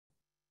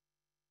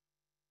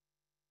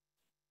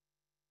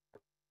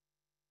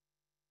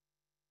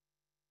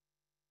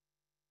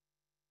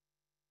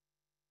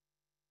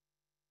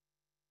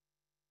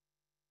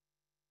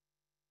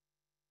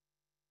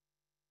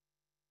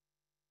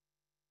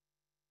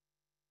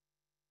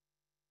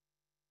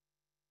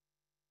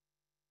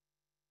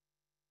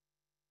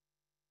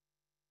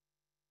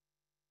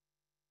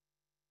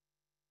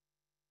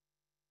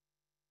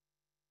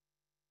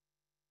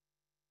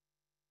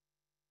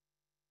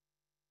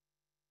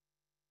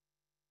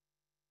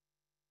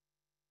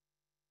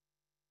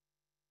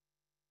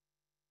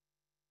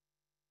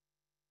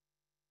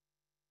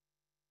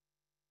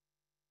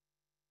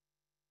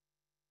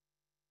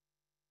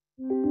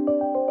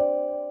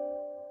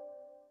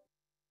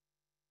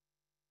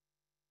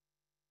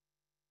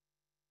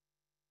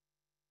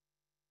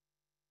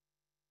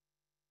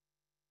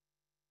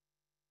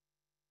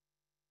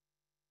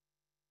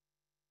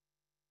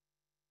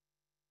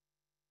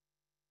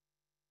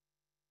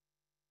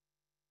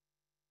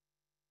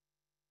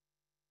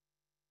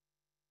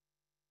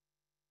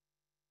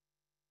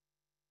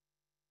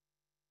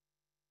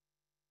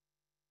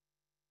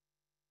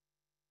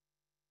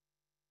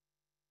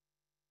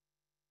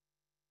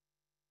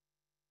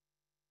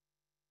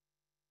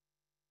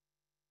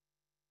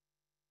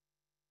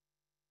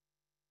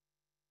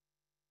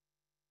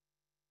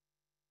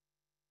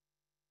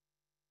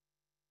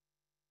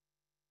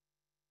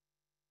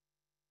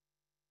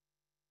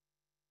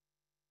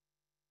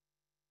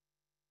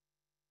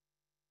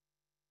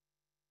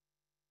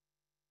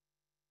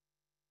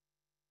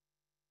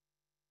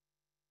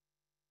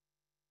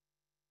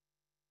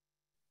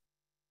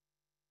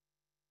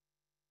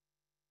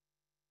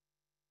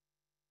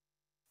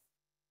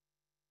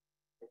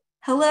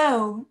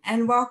Hello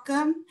and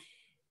welcome.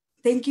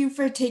 Thank you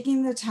for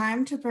taking the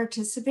time to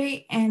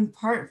participate in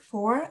part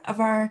 4 of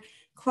our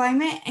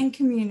Climate and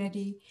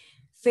Community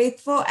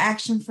Faithful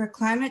Action for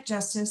Climate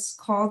Justice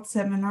called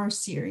Seminar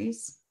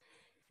Series.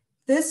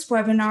 This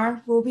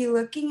webinar will be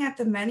looking at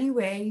the many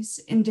ways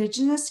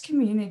Indigenous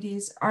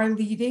communities are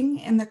leading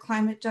in the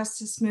climate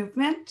justice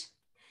movement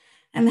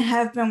and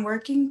have been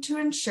working to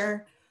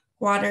ensure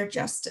water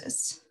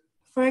justice.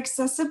 For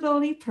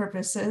accessibility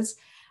purposes,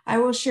 I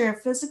will share a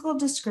physical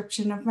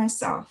description of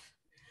myself.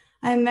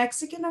 I am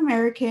Mexican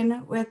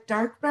American with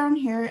dark brown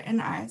hair and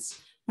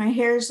eyes. My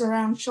hair is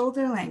around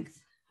shoulder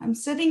length. I'm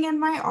sitting in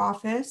my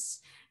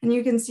office and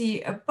you can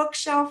see a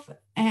bookshelf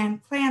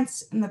and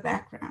plants in the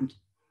background.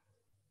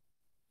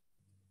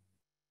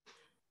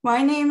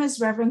 My name is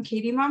Reverend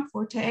Katie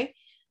Monforte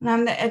and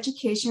I'm the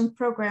Education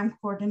Program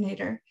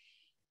Coordinator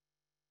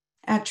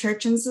at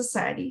Church and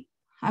Society.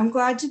 I'm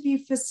glad to be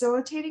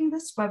facilitating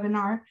this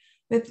webinar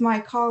with my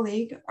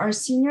colleague, our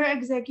Senior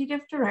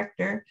Executive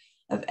Director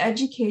of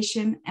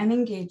Education and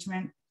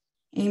Engagement,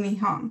 Amy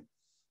Hong.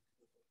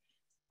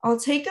 I'll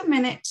take a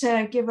minute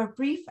to give a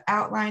brief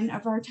outline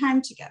of our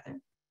time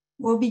together.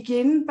 We'll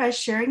begin by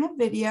sharing a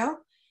video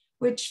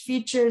which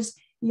features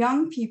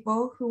young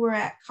people who were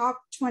at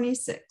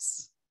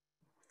COP26.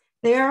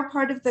 They are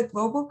part of the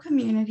global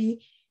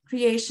community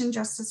Creation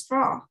Justice for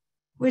All,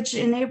 which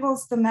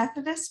enables the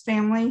Methodist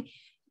family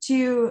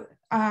to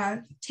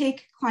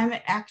take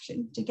climate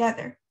action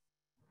together.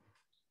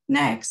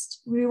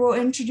 Next, we will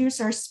introduce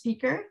our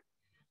speaker,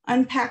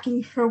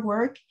 unpacking her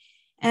work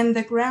and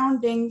the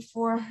grounding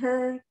for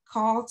her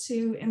call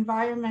to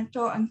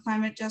environmental and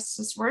climate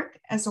justice work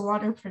as a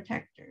water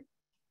protector.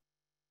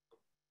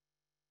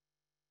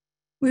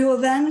 We will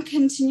then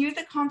continue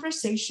the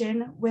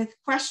conversation with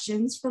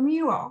questions from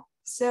you all.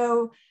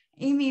 So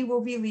Amy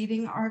will be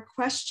leading our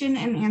question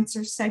and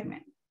answer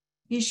segment.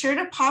 Be sure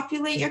to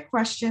populate your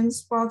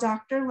questions while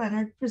Dr.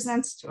 Leonard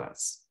presents to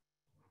us.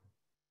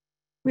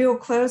 We will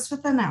close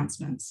with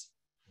announcements.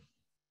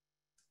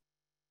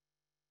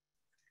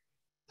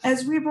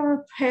 As we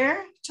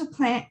prepare to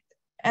play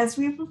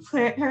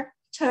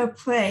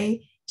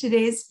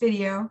today's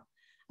video,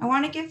 I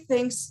want to give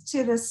thanks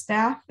to the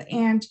staff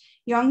and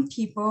young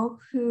people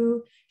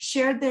who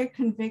shared their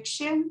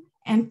conviction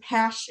and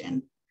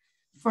passion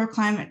for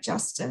climate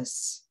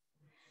justice.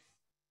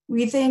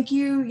 We thank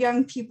you,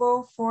 young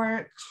people,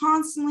 for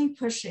constantly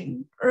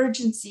pushing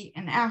urgency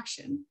and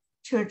action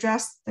to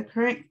address the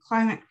current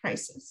climate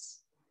crisis.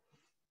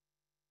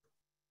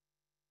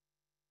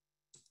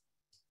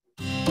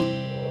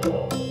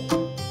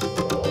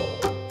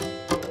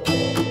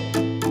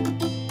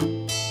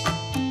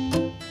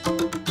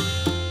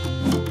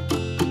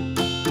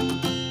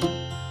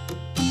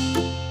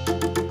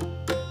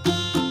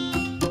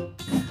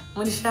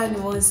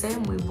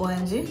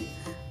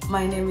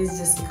 My name is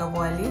Jessica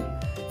Wali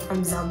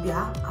from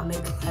Zambia. I'm a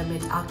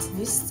climate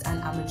activist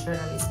and I'm a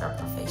journalist by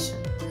profession.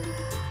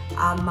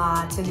 I'm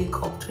attending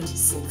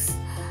COP26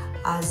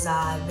 as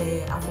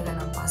the African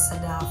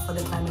ambassador for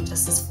the Climate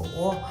Justice for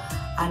All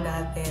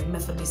under the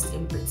Methodist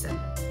in Britain.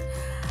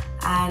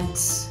 And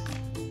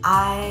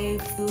I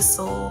feel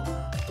so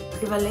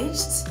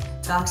privileged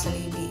to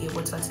actually be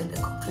able to attend the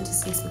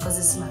COP26 because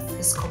this is my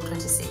first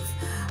COP26,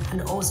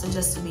 and also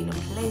just to be in a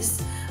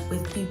place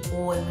with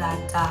people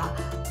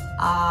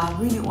that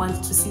really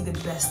want to see the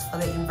best for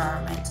the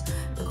environment,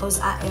 because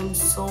I am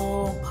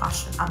so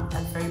passionate. I'm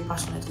a very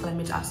passionate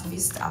climate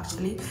activist,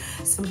 actually,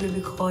 simply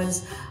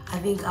because I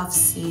think I've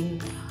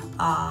seen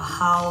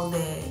how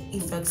the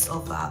effects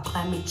of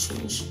climate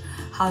change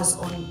has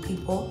on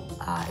people,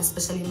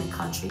 especially in my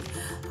country.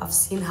 I've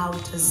seen how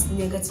it has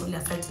negatively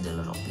affected a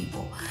lot of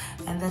people,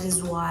 and that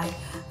is why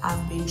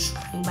I've been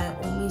trying by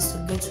all means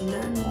to get to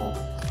learn more,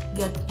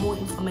 get more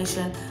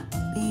information,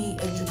 be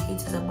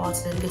educated about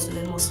it, and get to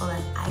learn more so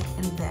that I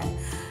can then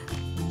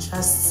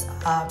just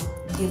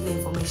give the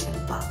information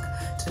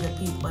back to the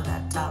people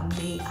that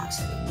may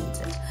actually need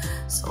it.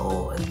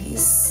 So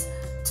this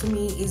to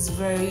me is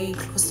very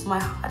close to my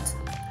heart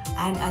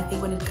And I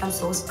think when it comes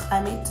to also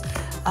climate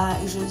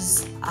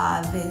issues,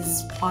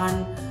 there's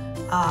one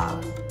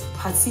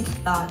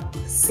particular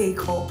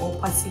cycle or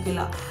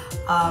particular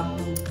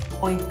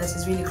point that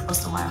is really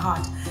close to my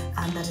heart,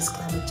 and that is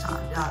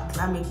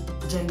climate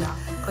gender,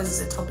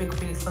 because it's a topic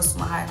really close to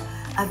my heart.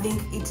 I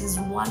think it is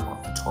one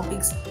of the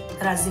topics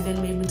that has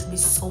even made me to be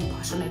so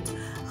passionate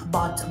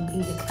about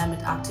being a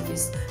climate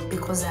activist,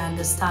 because I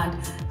understand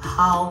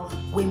how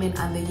women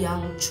and the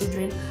young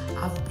children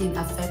have been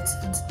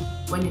affected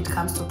when it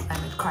comes to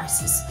climate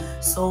crisis.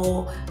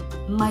 So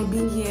my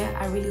being here,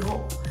 I really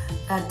hope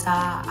that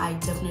I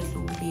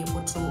definitely will be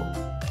able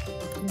to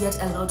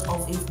get a lot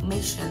of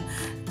information,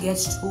 get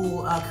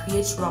to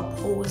create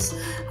rapport,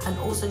 and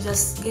also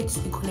just get to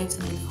be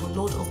connected with a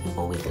lot of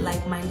people with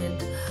like-minded,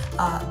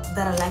 that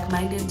are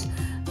like-minded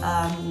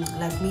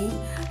like me,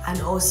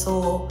 and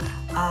also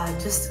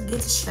just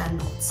get to share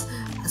notes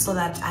so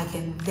that I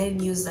can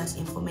then use that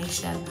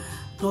information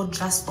not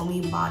just for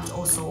me but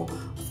also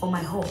for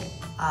my home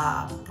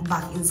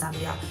back in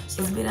Zambia.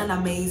 So it's been an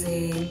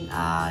amazing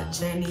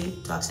journey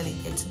to actually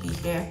get to be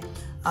here,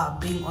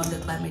 being on the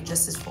Climate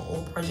Justice for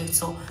All project.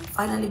 So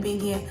finally being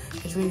here,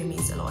 it really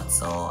means a lot.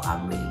 So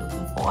I'm really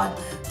looking forward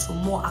to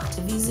more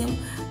activism.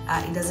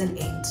 It doesn't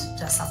end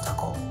just after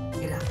COP.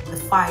 You know, the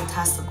fight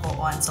has to go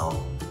on.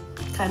 So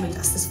Climate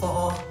Justice for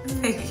All.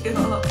 Thank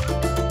you.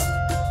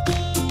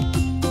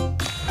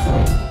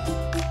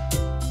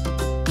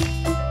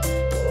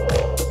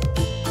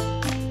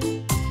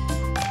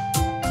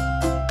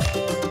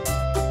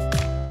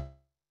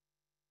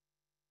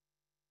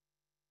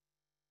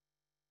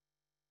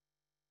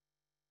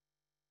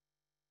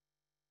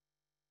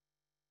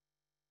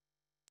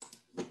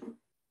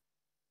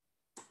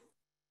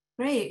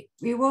 Great.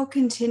 We will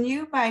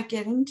continue by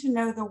getting to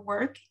know the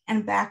work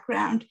and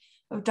background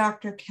of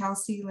Dr.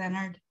 Kelsey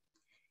Leonard.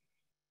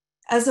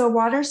 As a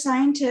water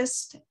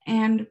scientist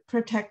and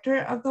protector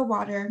of the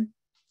water,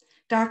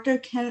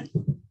 Dr.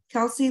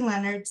 Kelsey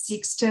Leonard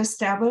seeks to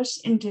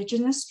establish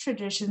Indigenous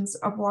traditions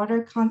of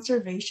water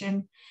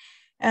conservation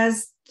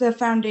as the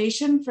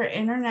foundation for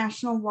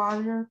international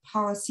water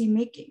policy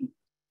making.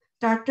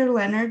 Dr.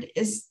 Leonard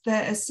is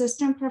the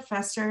assistant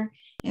professor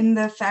in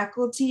the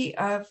Faculty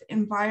of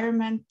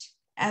Environment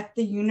at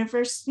the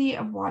University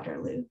of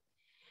Waterloo.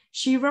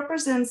 She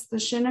represents the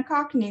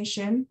Shinnecock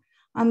Nation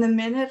on the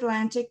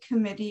Mid-Atlantic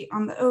Committee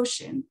on the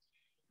Ocean,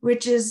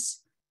 which is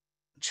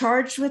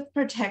charged with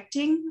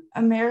protecting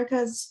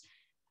America's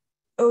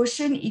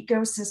ocean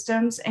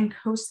ecosystems and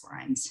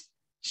coastlines.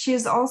 She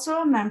is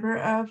also a member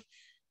of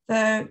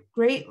the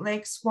Great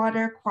Lakes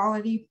Water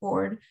Quality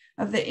Board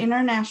of the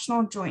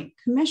International Joint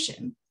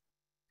Commission.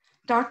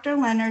 Dr.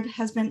 Leonard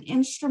has been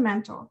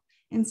instrumental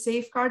in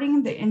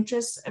safeguarding the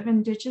interests of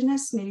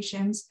Indigenous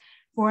nations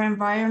for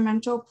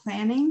environmental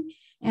planning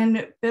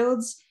and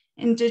builds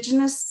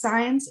Indigenous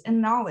science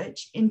and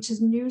knowledge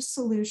into new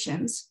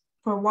solutions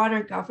for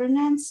water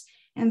governance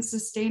and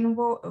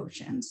sustainable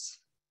oceans.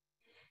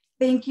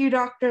 Thank you,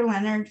 Dr.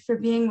 Leonard, for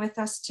being with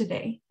us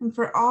today and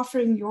for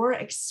offering your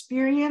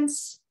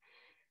expertise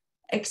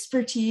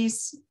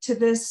to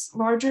this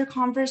larger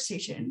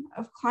conversation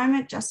of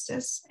climate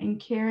justice and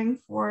caring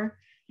for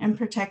and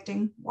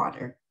protecting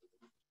water.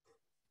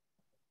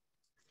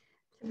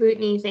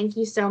 Bootney, thank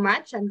you so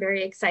much. I'm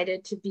very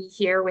excited to be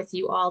here with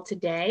you all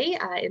today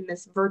in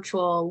this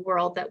virtual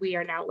world that we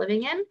are now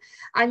living in.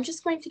 I'm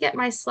just going to get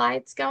my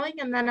slides going,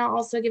 and then I'll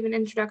also give an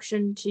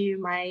introduction to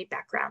my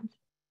background.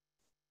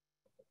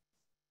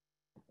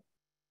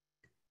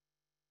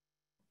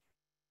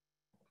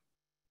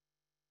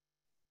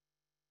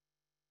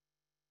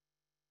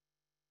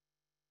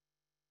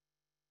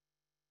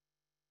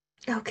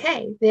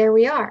 Okay, there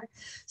we are.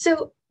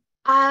 So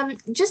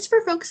just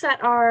for folks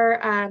that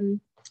are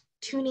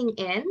tuning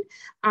in,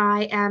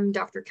 I am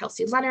Dr.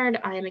 Kelsey Leonard.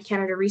 I am a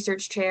Canada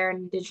Research Chair in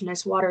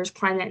Indigenous Waters,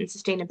 Climate and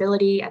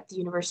Sustainability at the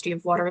University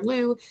of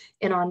Waterloo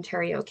in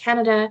Ontario,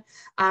 Canada.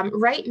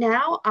 Right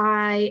now,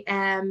 I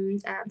am,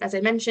 as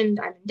I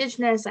mentioned, I'm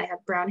Indigenous. I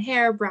have brown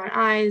hair, brown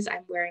eyes,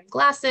 I'm wearing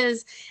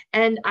glasses,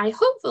 and I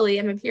hopefully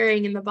am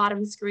appearing in the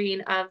bottom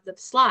screen of the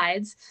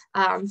slides,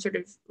 sort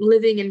of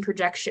living in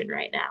projection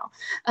right now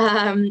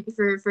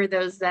for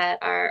those that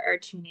are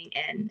tuning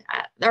in.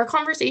 Our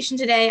conversation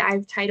today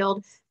I've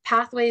titled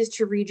Pathways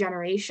to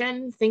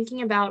Regeneration,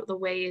 thinking about the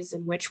ways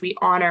in which we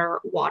honor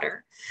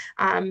water.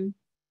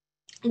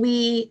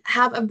 We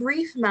have a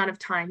brief amount of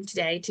time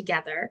today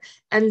together.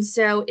 And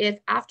so if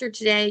after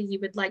today you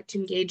would like to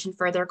engage in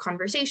further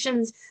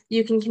conversations,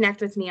 you can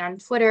connect with me on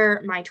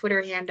Twitter. My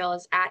Twitter handle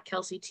is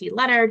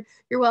 @KelseyTLeonard.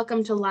 You're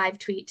welcome to live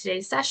tweet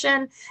today's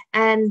session.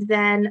 And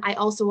then I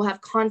also will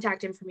have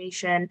contact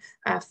information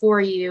for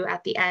you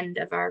at the end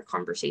of our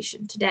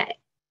conversation today.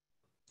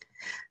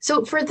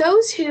 So for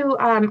those who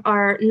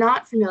are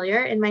not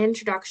familiar, in my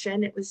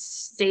introduction, it was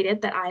stated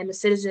that I am a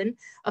citizen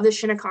of the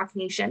Shinnecock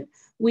Nation,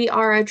 We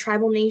are a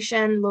tribal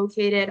nation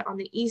located on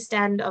the east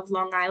end of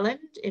Long Island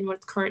in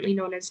what's currently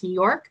known as New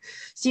York.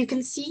 So you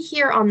can see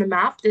here on the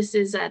map, this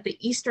is the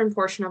eastern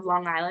portion of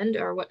Long Island,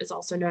 or what is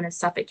also known as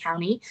Suffolk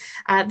County.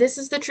 This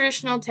is the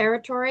traditional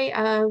territory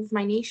of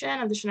my nation,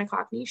 of the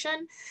Shinnecock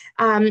Nation.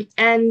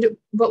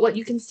 But what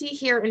you can see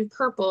here in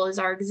purple is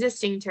our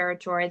existing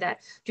territory that,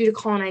 due to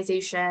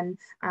colonization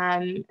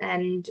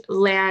and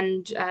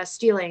land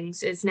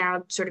stealings, is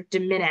now sort of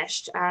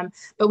diminished.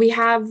 But we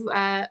have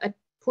a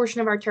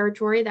portion of our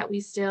territory that we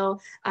still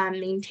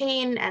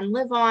maintain and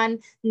live on,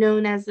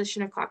 known as the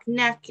Shinnecock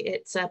Neck.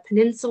 It's a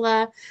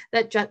peninsula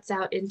that juts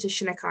out into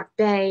Shinnecock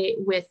Bay,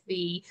 with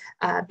the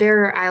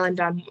barrier island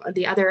on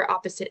the other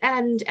opposite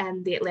end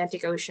and the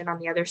Atlantic Ocean on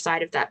the other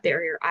side of that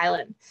barrier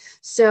island.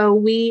 So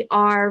we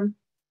are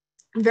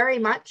very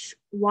much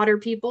water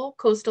people,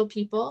 coastal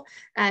people.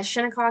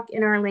 Shinnecock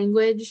in our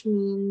language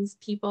means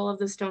people of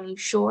the stony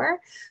shore.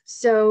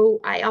 So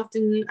I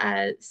often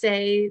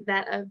say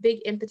that a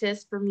big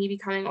impetus for me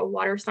becoming a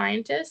water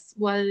scientist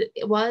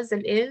was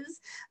and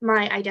is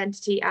my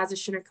identity as a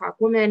Shinnecock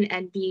woman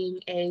and being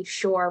a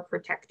shore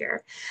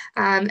protector.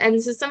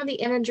 And so some of the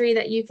imagery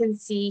that you can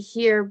see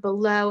here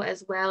below,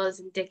 as well as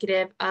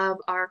indicative of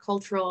our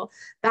cultural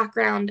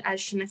background as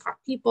Shinnecock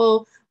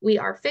people. We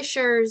are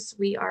fishers,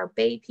 we are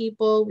bay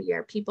people, we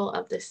are people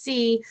of the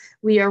sea.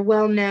 We are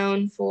well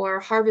known for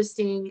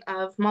harvesting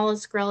of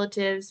mollusk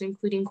relatives,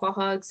 including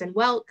quahogs and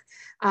whelk,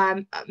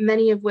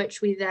 many of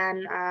which we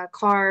then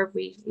carve.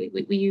 We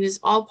use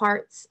all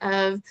parts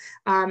of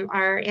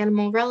our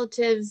animal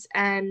relatives,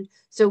 and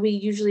so we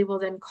usually will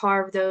then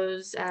carve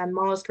those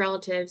mollusk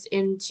relatives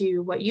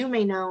into what you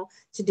may know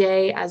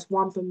today as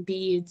wampum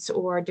beads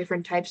or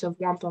different types of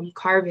wampum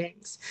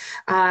carvings.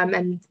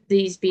 And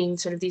these being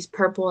sort of these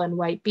purple and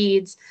white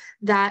beads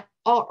that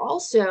are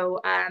also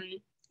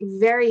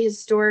very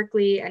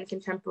historically and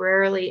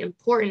contemporarily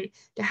important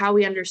to how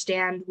we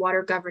understand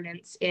water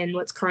governance in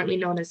what's currently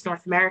known as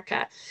North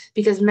America,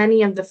 because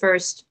many of the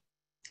first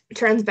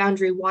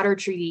transboundary water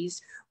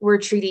treaties were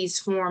treaties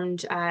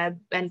formed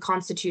and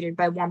constituted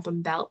by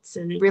wampum belts,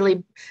 and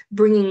really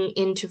bringing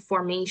into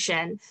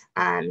formation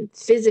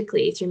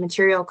physically through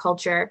material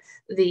culture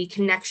the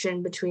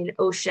connection between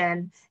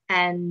ocean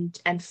and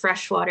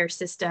freshwater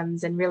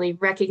systems, and really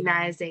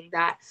recognizing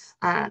that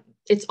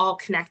it's all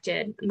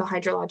connected in the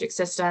hydrologic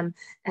system,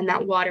 and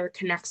that water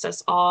connects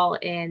us all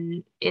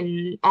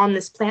on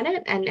this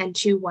planet and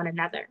to one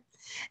another.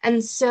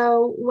 And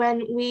so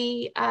when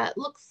we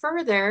look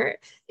further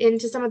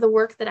into some of the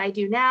work that I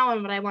do now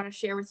and what I want to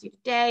share with you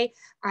today,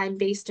 I'm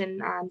based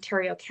in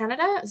Ontario,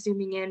 Canada,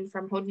 zooming in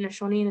from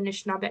Haudenosaunee and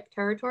Anishinaabe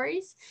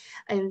territories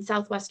in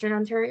southwestern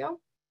Ontario.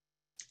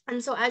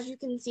 And so as you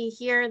can see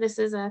here, this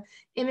is an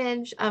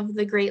image of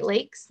the Great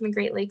Lakes, the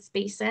Great Lakes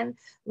Basin,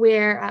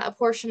 where a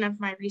portion of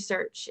my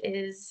research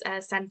is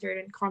centered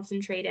and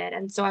concentrated.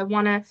 And so I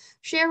want to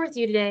share with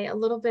you today a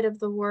little bit of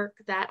the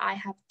work that I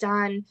have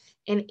done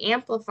in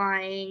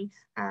amplifying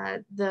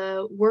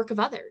the work of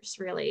others,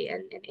 really,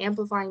 and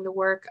amplifying the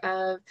work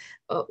of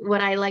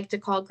what I like to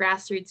call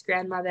grassroots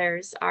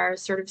grandmothers, are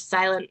sort of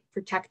silent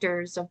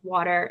protectors of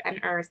water and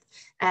earth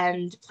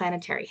and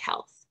planetary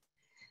health.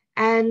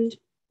 And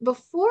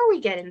before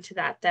we get into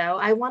that, though,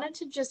 I wanted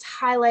to just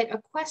highlight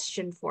a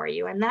question for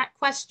you. And that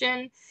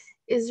question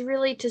is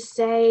really to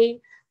say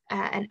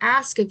and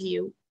ask of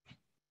you,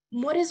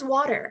 what is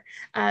water?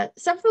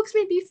 Some folks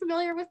may be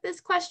familiar with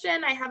this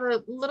question. I have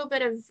a little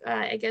bit of,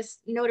 I guess,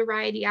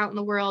 notoriety out in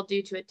the world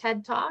due to a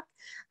TED Talk.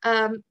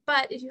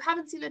 But if you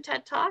haven't seen the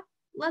TED Talk,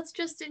 let's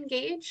just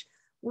engage.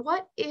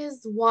 What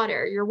is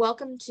water? You're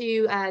welcome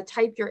to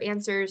type your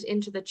answers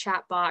into the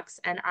chat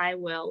box and I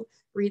will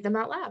read them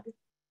out loud.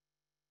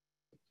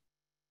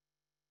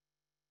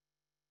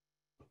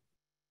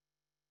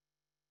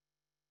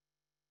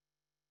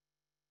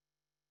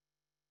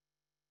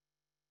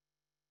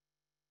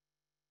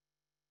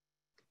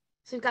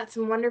 So we've got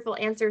some wonderful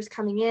answers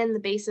coming in. The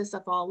basis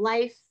of all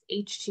life,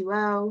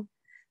 H2O,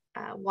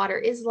 water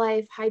is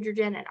life,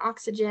 hydrogen and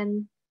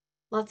oxygen,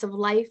 lots of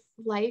life.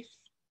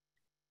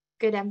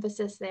 Good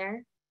emphasis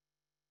there.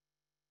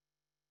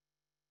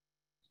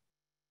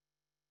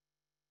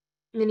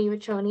 Minnie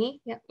Wachoni,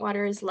 yeah,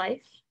 water is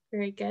life,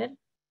 very good.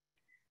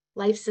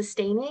 Life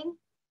sustaining,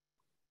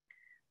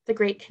 the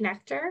great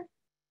connector.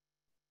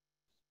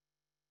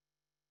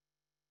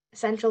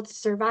 Essential to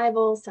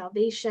survival,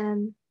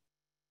 salvation.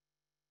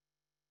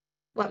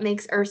 What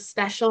makes Earth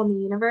special in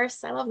the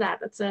universe? I love that.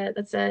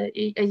 That's a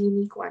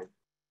unique one.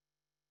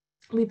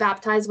 We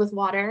baptize with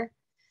water.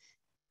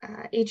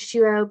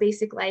 H2O,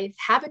 basic life,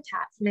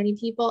 habitat for many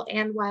people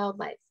and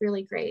wildlife,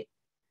 really great.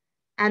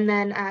 And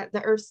then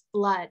the Earth's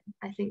blood.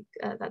 I think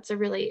that's a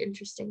really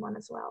interesting one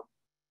as well.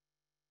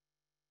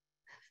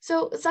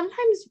 So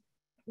sometimes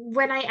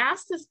when I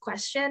ask this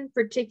question,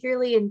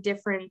 particularly in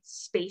different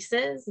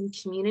spaces and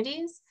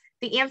communities,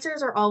 the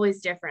answers are always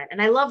different. And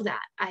I love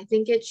that. I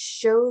think it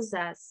shows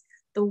us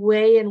the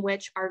way in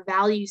which our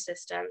value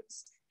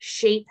systems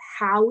shape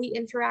how we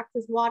interact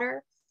with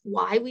water,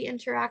 why we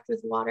interact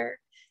with water,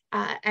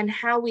 and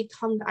how we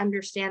come to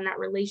understand that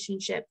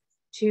relationship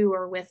to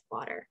or with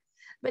water.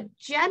 But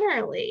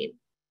generally,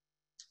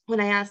 when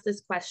I ask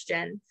this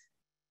question,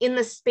 in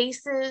the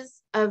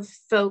spaces of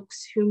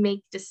folks who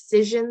make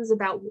decisions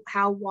about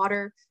how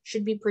water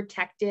should be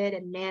protected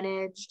and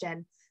managed,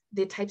 and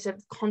the types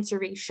of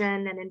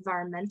conservation and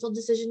environmental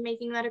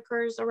decision-making that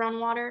occurs around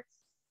water,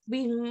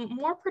 we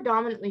more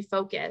predominantly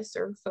focus,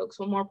 or folks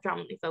will more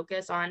predominantly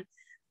focus on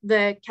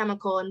the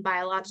chemical and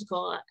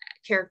biological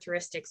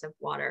characteristics of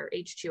water,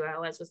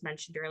 H2O, as was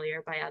mentioned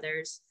earlier by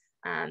others,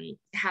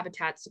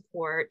 habitat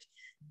support,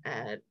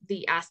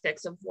 the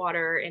aspects of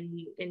water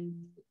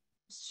in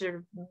sort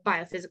of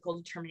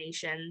biophysical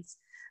determinations,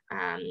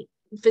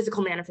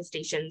 physical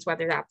manifestations,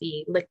 whether that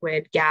be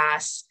liquid,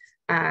 gas,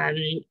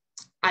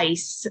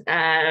 ice,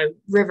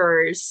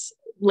 rivers,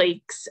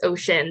 lakes,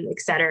 ocean,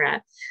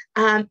 etc.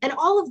 And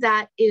all of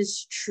that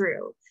is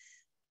true.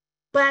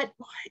 But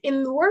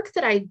in the work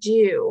that I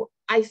do,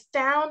 I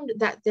found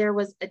that there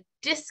was a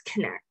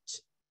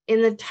disconnect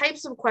in the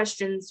types of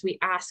questions we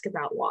ask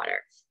about water.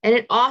 And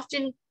it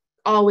often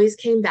always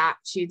came back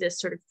to this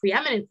sort of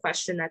preeminent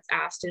question that's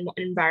asked in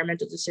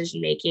environmental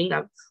decision-making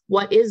of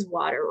what is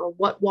water, or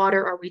what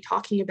water are we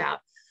talking about,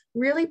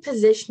 really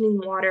positioning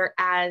water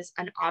as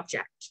an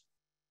object.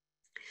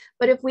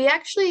 But if we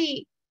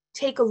actually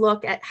take a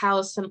look at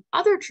how some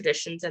other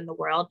traditions in the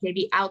world,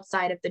 maybe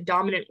outside of the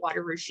dominant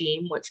water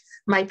regime, which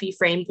might be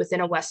framed within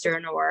a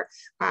Western or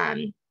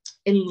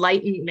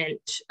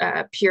Enlightenment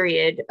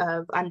period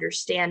of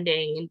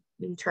understanding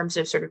in terms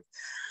of sort of,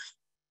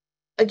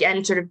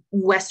 again, sort of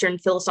Western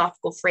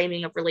philosophical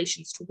framing of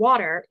relations to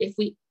water, if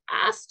we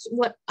asked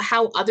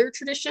how other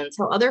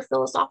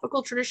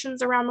philosophical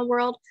traditions around the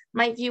world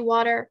might view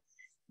water,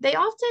 they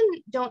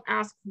often don't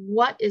ask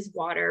what is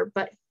water,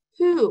 but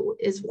who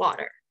is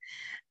water.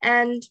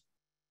 And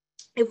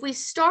if we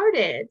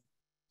started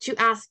to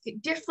ask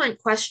different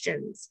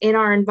questions in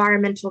our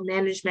environmental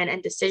management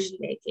and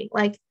decision-making,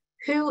 like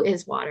who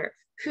is water?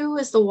 Who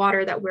is the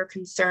water that we're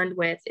concerned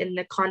with in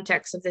the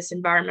context of this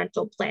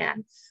environmental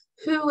plan?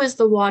 Who is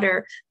the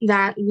water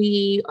that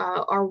we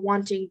are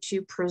wanting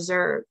to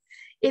preserve?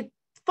 It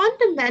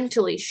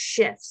fundamentally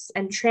shifts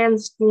and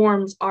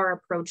transforms our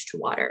approach to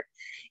water.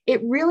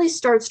 It really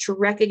starts to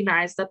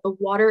recognize that the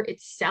water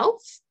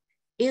itself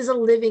is a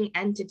living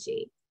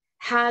entity,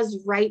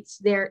 has rights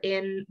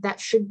therein that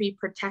should be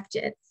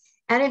protected.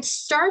 And it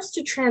starts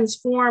to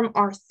transform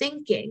our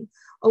thinking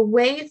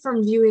away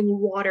from viewing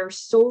water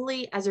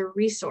solely as a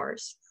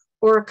resource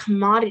or a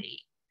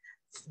commodity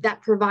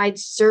that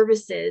provides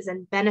services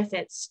and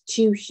benefits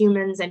to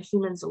humans and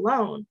humans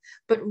alone,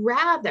 but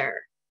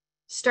rather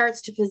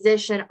starts to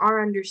position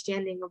our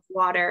understanding of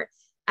water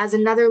as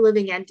another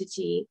living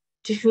entity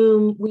to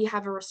whom we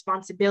have a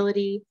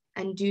responsibility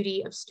and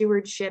duty of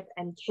stewardship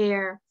and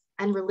care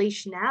and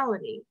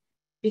relationality.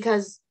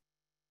 Because,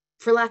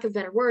 for lack of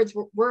better words,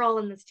 we're all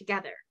in this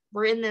together.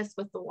 We're in this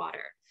with the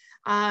water.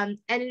 And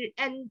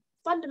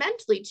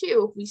fundamentally,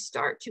 too, if we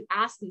start to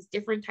ask these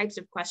different types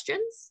of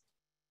questions,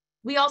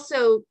 we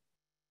also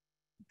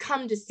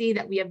come to see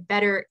that we have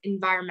better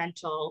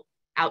environmental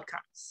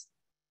outcomes.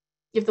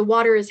 If the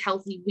water is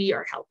healthy, we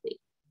are healthy.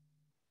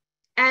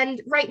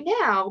 And right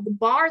now, the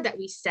bar that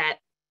we set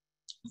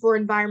for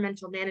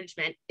environmental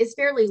management is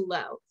fairly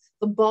low.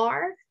 The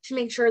bar to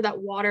make sure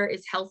that water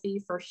is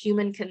healthy for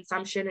human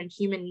consumption and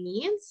human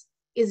needs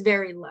is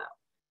very low.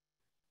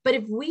 But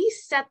if we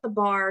set the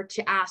bar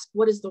to ask,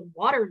 what does the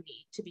water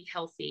need to be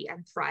healthy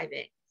and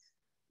thriving?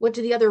 What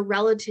do the other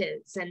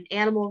relatives and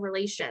animal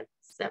relations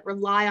that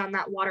rely on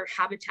that water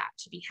habitat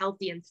to be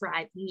healthy and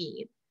thrive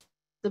need?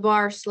 The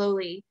bar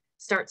slowly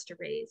starts to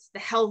raise.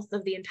 The health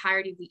of the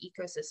entirety of the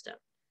ecosystem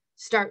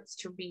starts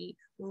to be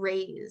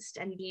raised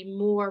and be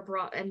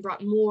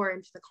brought more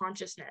into the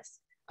consciousness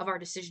of our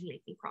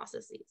decision-making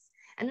processes.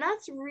 And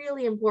that's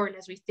really important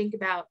as we think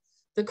about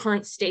the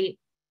current state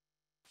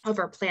of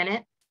our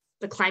planet,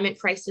 the climate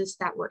crisis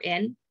that we're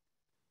in.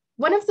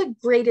 One of the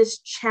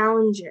greatest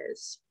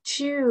challenges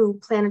to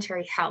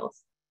planetary health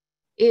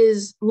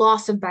is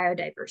loss of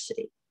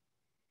biodiversity.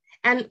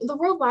 And the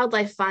World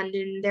Wildlife Fund,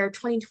 in their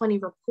 2020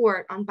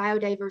 report on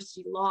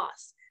biodiversity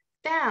loss,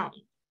 found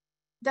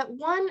that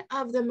one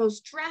of the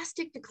most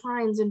drastic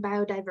declines in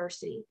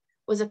biodiversity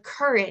was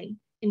occurring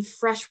in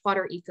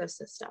freshwater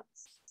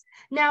ecosystems.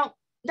 Now,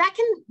 that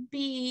can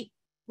be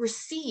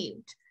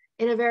received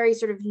in a very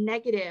sort of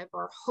negative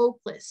or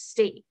hopeless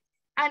state.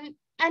 And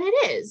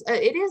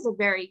it is a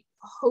very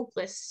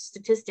hopeless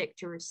statistic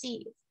to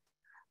receive.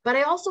 But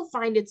I also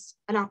find it's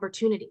an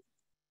opportunity.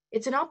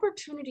 It's an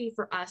opportunity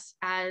for us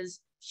as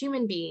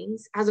human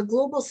beings, as a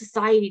global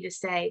society, to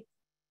say,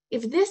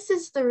 if this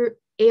is the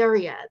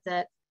area,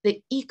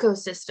 the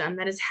ecosystem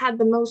that has had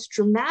the most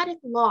dramatic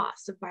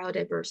loss of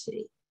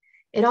biodiversity,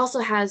 it also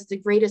has the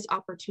greatest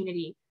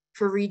opportunity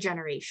for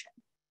regeneration,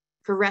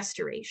 for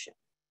restoration,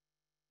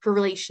 for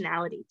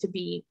relationality, to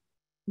be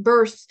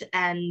birthed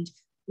and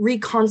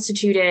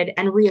reconstituted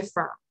and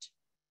reaffirmed.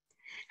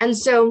 And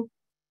so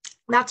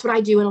that's what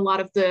I do in a lot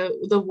of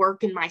the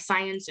work in my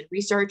science and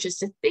research, is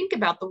to think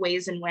about the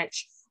ways in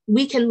which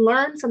we can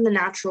learn from the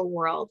natural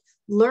world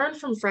learn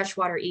from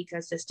freshwater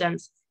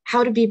ecosystems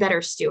how to be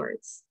better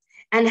stewards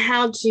and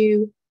how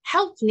to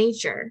help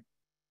nature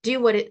do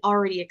what it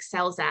already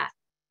excels at,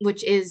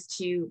 which is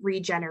to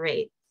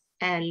regenerate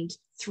and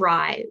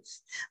thrive.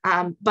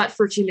 But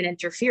for human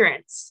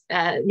interference,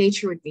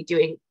 nature would be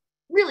doing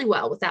really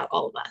well without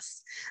all of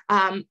us.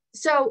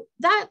 So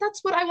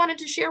that's what I wanted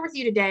to share with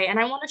you today. And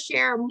I want to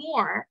share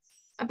more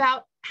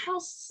about how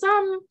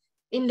some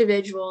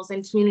individuals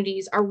and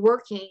communities are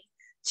working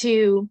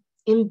to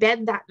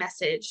embed that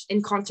message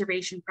in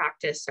conservation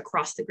practice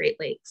across the Great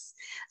Lakes.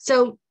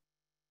 So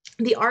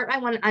the art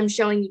I'm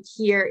showing you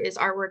here is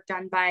artwork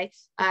done by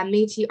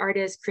Métis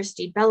artist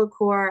Christy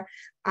Bellacourt,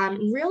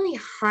 really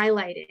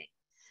highlighting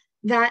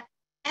that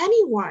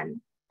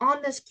anyone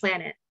on this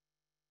planet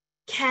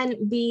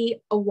can be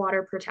a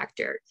water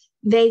protector.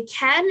 They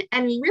can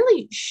and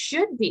really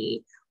should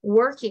be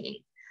working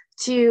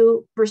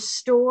to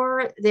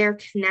restore their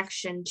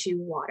connection to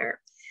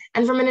water.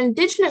 And from an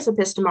Indigenous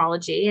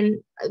epistemology,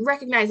 and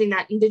recognizing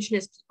that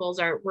Indigenous peoples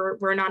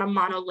we're not a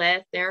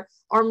monolith, there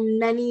are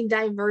many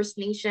diverse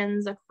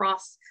nations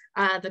across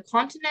the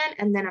continent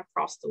and then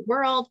across the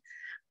world,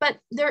 but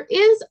there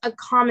is a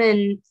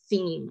common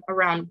theme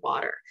around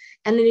water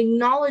and an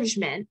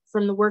acknowledgement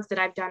from the work that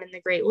I've done in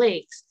the Great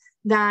Lakes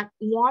that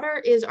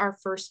water is our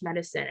first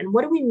medicine. And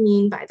what do we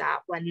mean by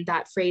that when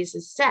that phrase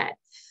is said?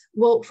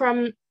 Well,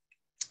 from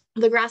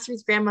the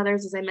grassroots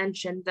grandmothers, as I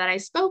mentioned, that I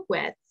spoke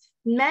with,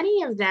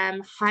 many of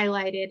them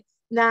highlighted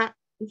that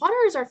water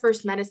is our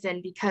first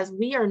medicine because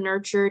we are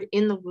nurtured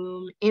in the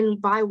womb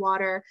by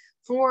water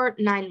for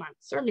 9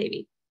 months, or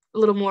maybe a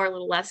little more, a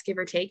little less, give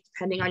or take,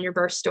 depending on your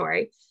birth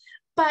story.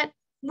 But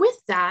with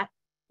that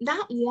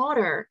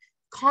water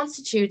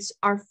constitutes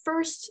our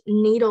first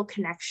natal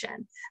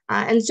connection.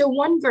 And so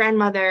one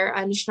grandmother,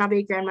 a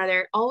Anishinaabe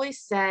grandmother,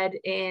 always said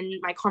in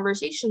my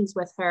conversations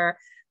with her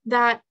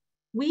that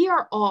we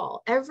are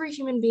all, every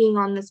human being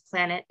on this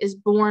planet is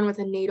born with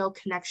a natal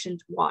connection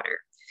to water.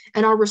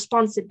 And our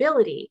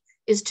responsibility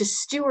is to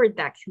steward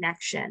that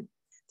connection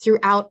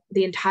throughout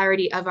the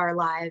entirety of our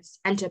lives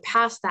and to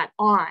pass that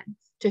on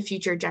to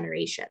future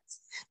generations.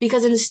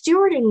 Because in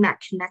stewarding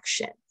that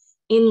connection,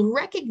 in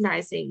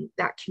recognizing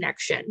that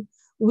connection,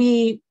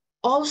 we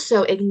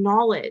also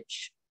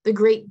acknowledge the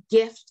great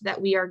gift that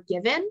we are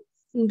given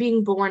in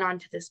being born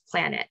onto this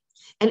planet.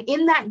 And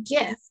in that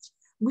gift,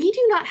 we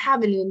do not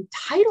have an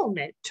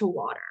entitlement to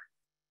water,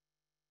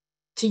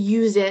 to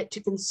use it,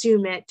 to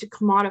consume it, to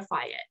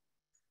commodify it,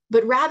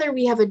 but rather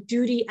we have a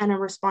duty and a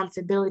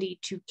responsibility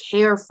to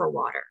care for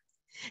water.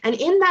 And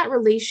in that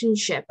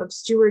relationship of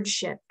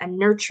stewardship and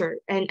nurture,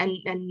 and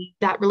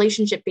that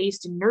relationship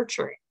based in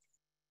nurturing,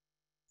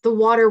 the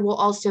water will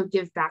also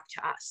give back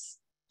to us,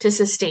 to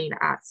sustain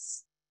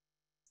us,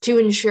 to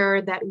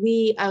ensure that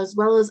we, as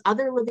well as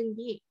other living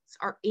beings,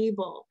 are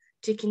able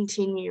to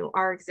continue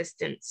our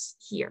existence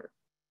here.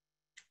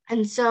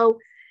 And so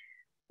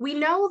we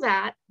know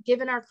that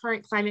given our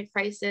current climate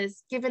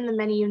crisis, given the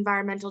many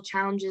environmental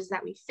challenges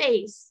that we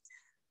face,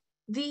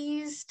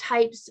 these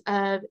types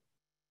of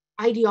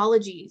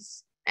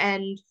ideologies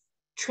and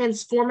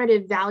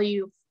transformative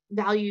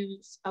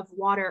values of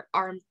water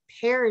are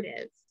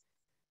imperative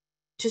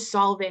to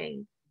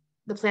solving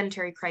the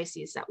planetary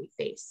crises that we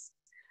face.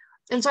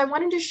 And so I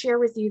wanted to share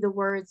with you the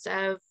words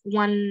of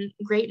one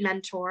great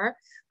mentor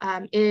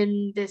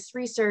in this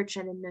research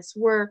and in this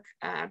work,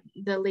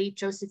 the late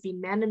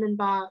Josephine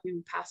Mandelmann,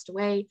 who passed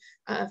away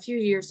a few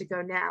years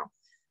ago now.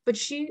 But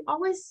she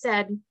always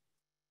said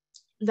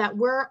that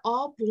we're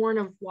all born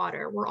of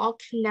water. We're all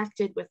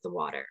connected with the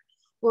water.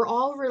 We're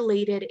all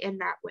related in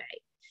that way.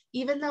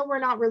 Even though we're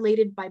not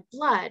related by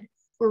blood,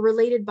 we're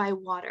related by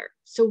water.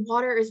 So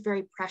water is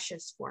very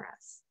precious for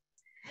us.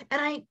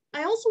 And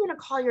I also want to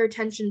call your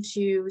attention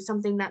to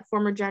something that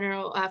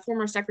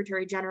former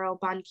Secretary General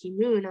Ban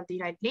Ki-moon of the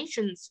United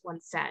Nations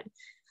once said,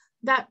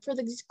 that for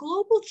the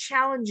global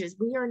challenges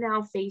we are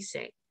now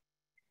facing,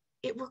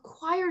 it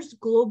requires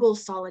global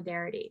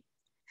solidarity.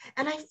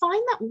 And I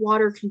find that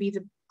water can be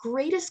the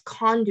greatest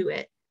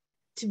conduit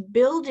to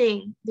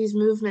building these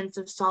movements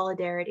of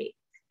solidarity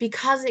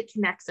because it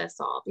connects us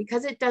all,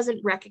 because it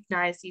doesn't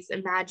recognize these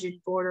imagined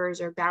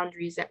borders or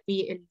boundaries that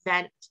we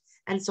invent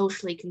and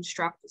socially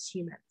construct as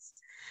humans.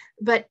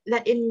 But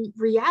that in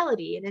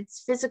reality, in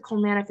its physical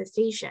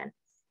manifestation,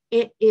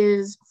 it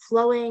is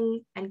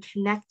flowing and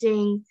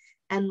connecting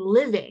and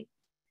living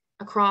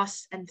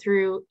across and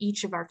through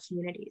each of our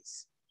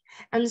communities.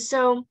 And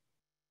so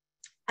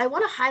I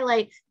want to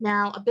highlight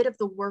now a bit of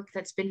the work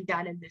that's been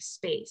done in this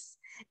space.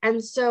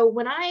 And so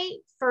when I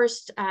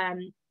first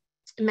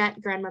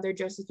met grandmother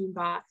Josephine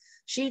Ba,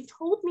 she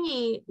told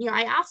me,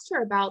 I asked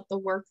her about the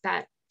work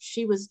that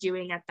she was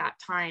doing at that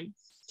time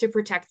to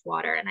protect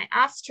water. And I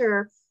asked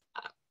her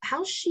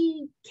how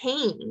she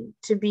came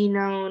to be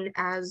known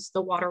as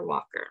the water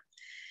walker.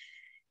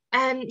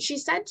 And she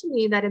said to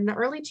me that in the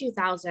early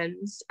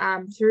 2000s,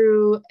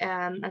 through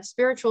a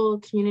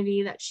spiritual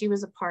community that she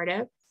was a part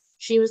of,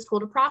 she was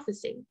told a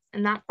prophecy.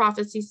 And that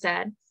prophecy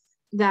said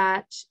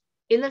that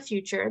in the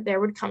future, there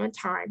would come a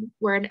time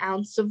where an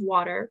ounce of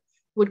water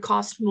would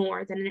cost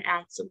more than an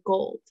ounce of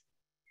gold.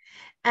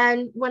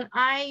 And when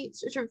I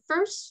sort of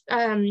first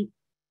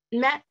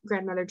met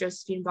Grandmother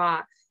Josephine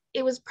Baugh,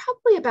 it was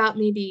probably about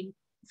maybe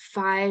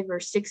 5 or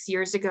 6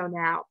 years ago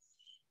now.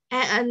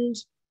 And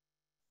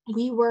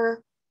we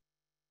were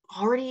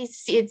already,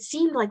 it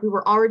seemed like we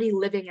were already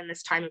living in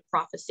this time of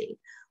prophecy,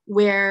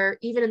 where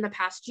even in the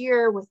past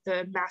year, with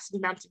the massive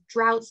amounts of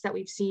droughts that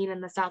we've seen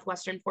in the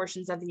southwestern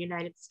portions of the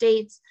United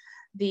States,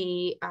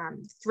 the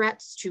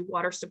threats to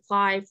water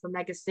supply for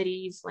mega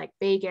cities like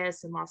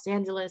Vegas and Los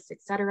Angeles,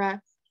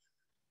 etc.,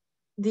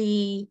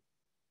 the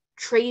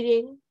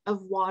trading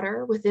of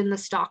water within the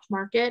stock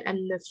market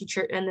and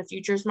the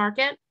futures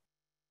market,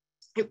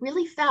 it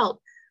really felt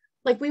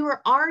like we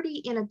were already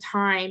in a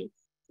time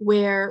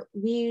where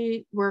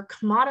we were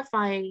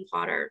commodifying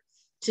water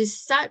to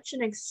such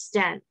an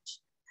extent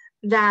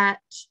that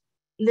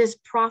this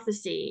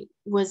prophecy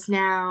was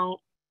now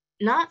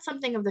not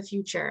something of the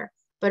future,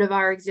 but of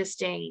our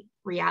existing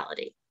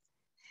reality.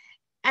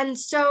 And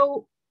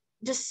so,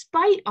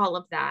 despite all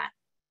of that,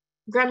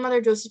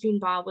 Grandmother Josephine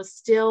Baugh was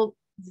still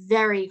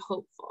very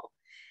hopeful.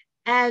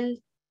 And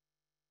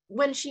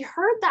when she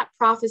heard that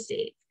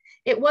prophecy,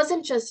 it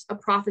wasn't just a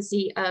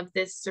prophecy of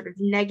this sort of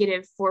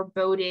negative,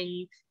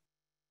 foreboding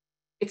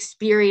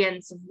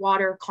experience of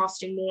water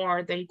costing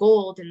more than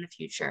gold in the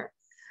future,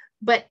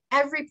 but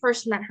every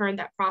person that heard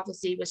that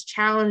prophecy was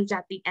challenged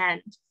at the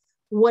end.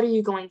 What are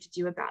you going to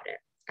do about it?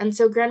 And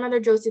so Grandmother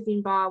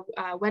Josephine Baugh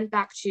went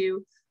back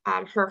to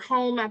her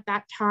home at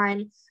that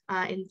time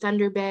in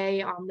Thunder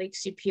Bay on Lake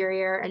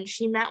Superior, and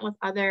she met with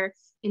other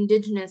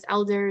Indigenous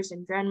elders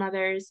and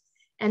grandmothers,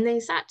 and they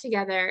sat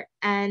together,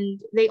 and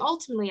they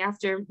ultimately,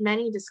 after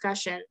many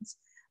discussions,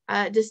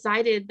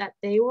 decided that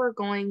they were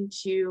going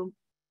to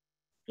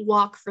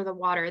walk for the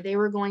water. They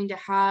were going to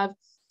have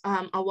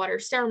a water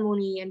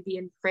ceremony and be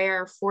in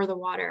prayer for the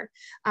water.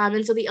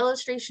 And so the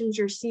illustrations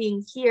you're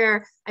seeing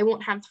here, I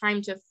won't have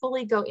time to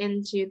fully go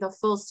into the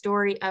full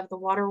story of the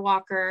water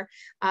walker,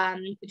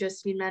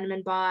 Josephine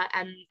Meneman Baugh,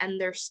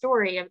 and their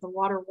story of the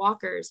water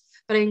walkers,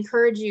 but I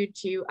encourage you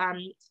to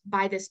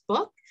buy this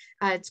book.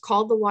 It's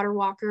called The Water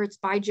Walker. It's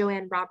by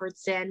Joanne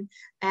Robertson,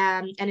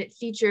 and it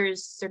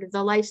features sort of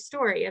the life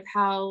story of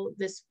how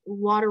this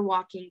water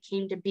walking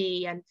came to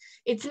be. And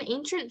it's an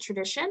ancient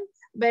tradition,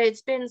 but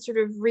it's been sort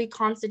of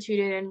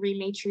reconstituted and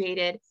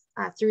rematriated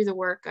through the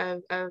work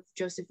of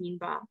Josephine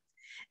Baugh.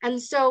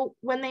 And so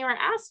when they were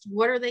asked,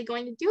 what are they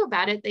going to do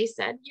about it? They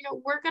said,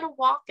 we're going to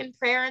walk in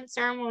prayer and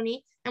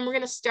ceremony, and we're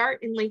going to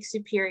start in Lake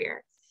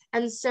Superior.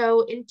 And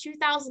so in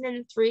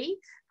 2003,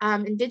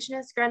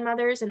 Indigenous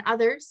grandmothers and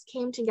others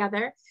came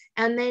together,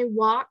 and they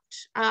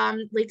walked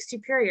Lake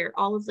Superior,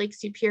 all of Lake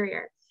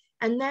Superior.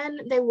 And then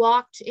they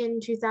walked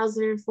in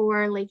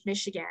 2004 Lake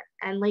Michigan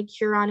and Lake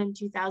Huron in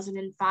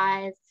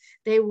 2005.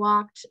 They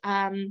walked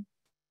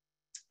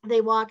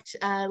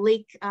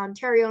Lake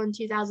Ontario in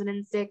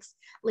 2006,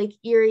 Lake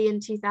Erie in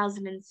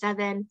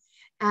 2007.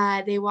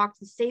 They walked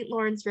the St.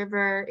 Lawrence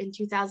River in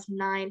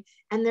 2009,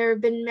 and there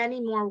have been many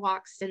more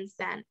walks since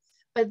then.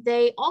 But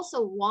they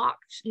also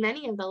walked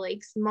many of the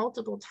lakes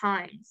multiple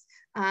times,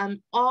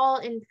 all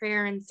in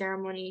prayer and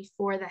ceremony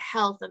for the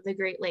health of the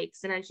Great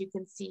Lakes. And as you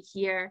can see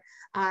here,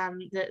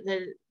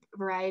 the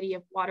variety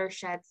of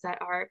watersheds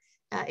that are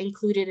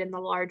included in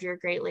the larger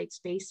Great Lakes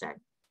Basin.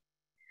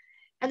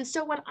 And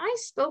so when I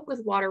spoke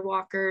with water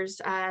walkers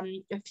a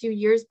few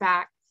years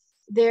back,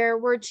 there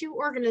were two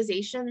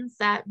organizations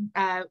that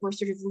were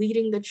sort of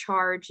leading the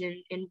charge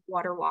in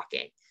water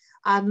walking.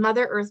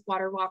 Mother Earth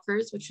Water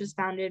Walkers, which was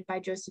founded by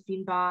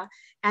Josephine Baugh,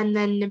 and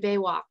then Nebe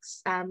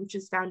Walks, which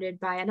was founded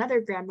by another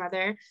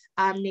grandmother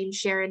named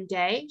Sharon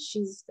Day.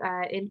 She's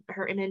in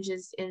her image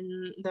is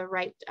in the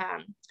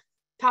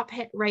top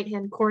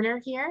right-hand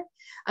corner here,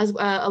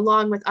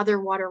 along with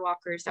other water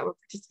walkers that were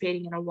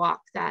participating in a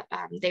walk that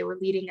they were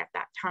leading at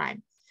that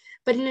time.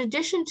 But in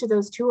addition to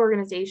those two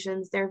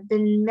organizations, there have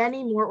been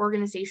many more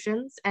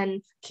organizations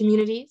and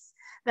communities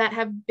that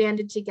have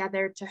banded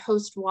together to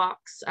host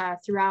walks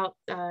throughout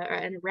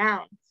and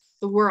around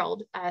the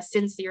world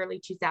since the early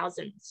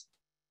 2000s.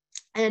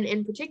 And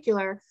in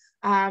particular,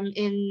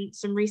 in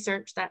some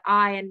research that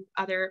I and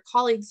other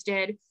colleagues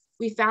did,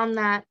 we found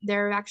that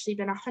there have actually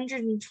been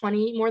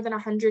more than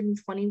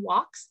 120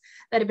 walks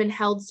that have been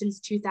held since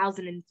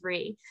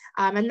 2003.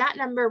 And that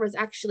number was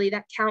actually,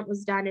 that count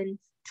was done in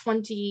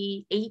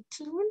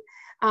 2018.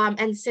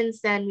 And since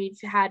then, we've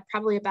had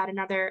probably about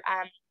another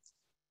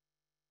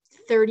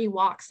 30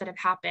 walks that have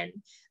happened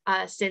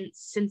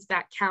since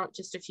that count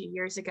just a few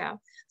years ago.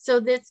 So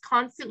that's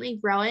constantly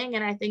growing,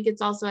 and I think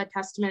it's also a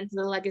testament to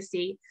the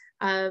legacy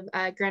of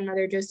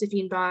grandmother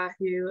Josephine Baugh,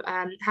 who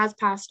has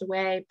passed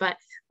away, but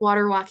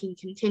water walking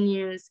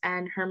continues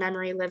and her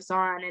memory lives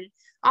on. And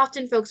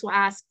often folks will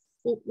ask,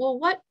 well,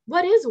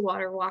 what is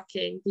water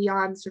walking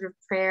beyond sort of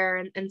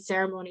prayer and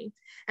ceremony?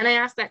 And I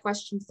ask that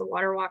question to the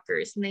water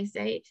walkers, and they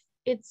say,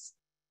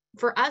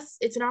 for us,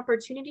 it's an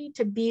opportunity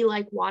to be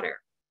like water.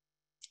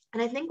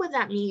 And I think what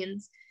that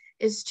means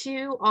is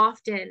too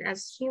often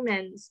as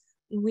humans,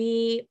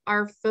 we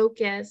are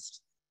focused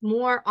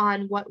more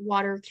on what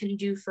water can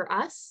do for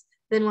us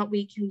than what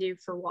we can do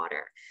for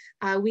water.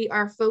 We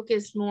are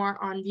focused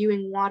more on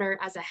viewing water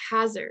as a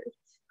hazard,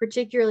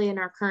 particularly in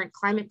our current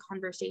climate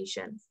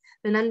conversations,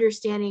 than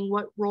understanding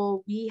what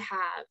role we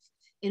have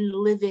in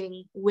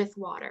living with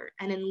water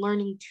and in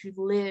learning to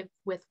live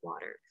with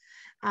water.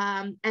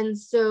 And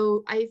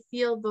so I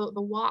feel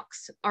the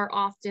walks are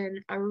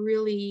often a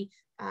really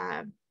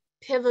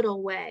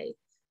pivotal way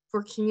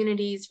for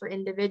communities, for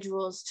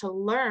individuals to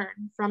learn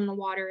from the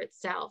water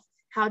itself,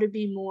 how to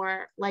be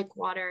more like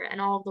water, and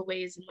all of the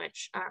ways in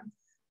which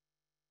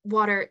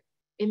water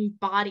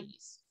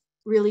embodies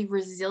really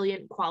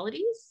resilient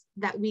qualities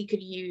that we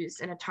could use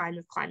in a time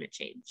of climate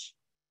change.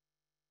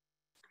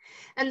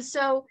 And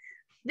so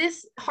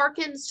this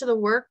harkens to the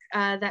work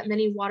that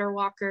many water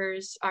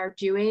walkers are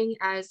doing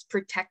as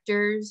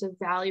protectors of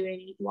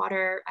valuing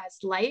water as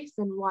life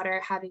and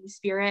water having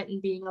spirit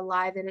and being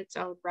alive in its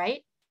own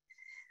right.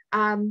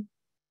 And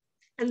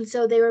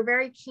so they were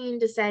very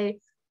keen to say,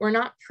 we're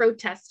not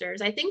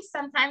protesters. I think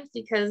sometimes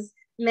because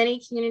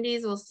many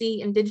communities will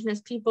see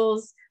Indigenous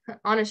peoples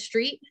on a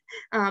street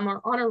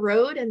or on a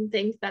road and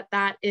think that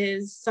that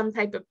is some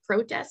type of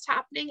protest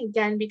happening,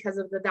 again, because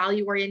of the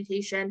value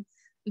orientation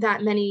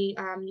that many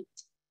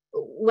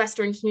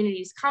Western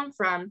communities come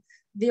from.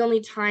 The only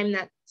time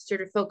that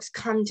sort of folks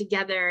come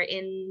together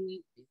in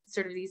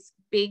sort of these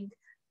big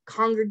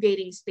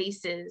congregating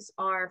spaces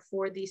are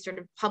for these sort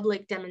of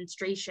public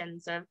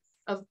demonstrations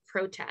of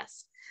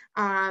protest.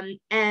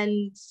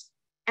 And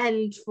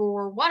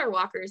for water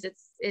walkers,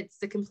 it's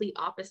the complete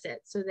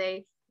opposite. So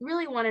they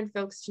really wanted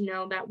folks to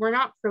know that we're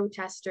not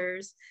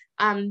protesters.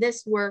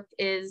 This work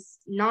is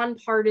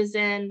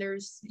nonpartisan.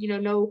 There's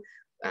no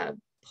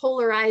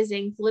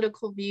polarizing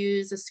political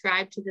views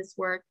ascribed to this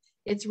work.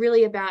 It's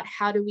really about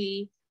how do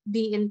we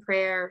be in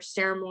prayer,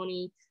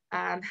 ceremony,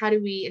 how do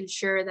we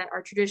ensure that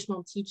our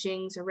traditional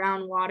teachings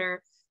around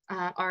water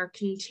are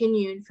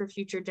continued for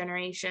future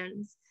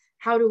generations?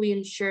 How do we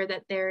ensure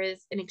that there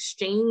is an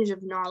exchange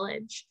of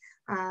knowledge,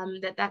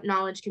 that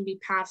knowledge can be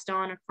passed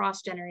on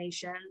across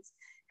generations,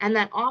 and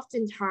that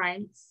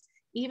oftentimes,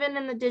 even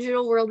in the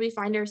digital world we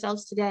find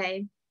ourselves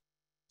today,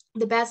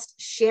 the best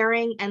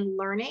sharing and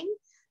learning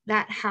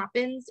that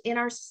happens in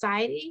our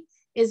society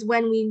is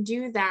when we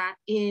do that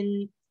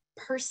in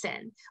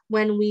person,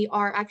 when we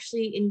are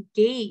actually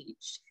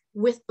engaged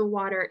with the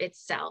water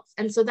itself.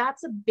 And so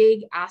that's a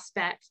big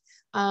aspect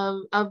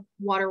of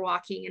water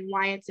walking and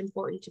why it's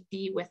important to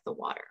be with the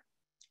water.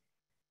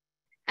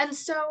 And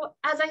so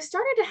as I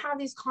started to have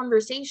these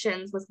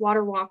conversations with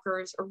water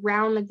walkers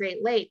around the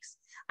Great Lakes,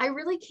 I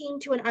really came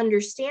to an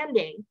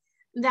understanding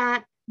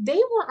that they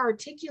were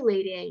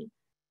articulating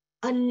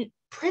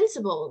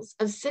principles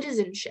of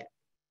citizenship,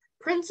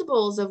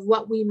 principles of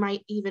what we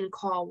might even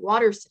call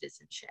water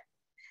citizenship.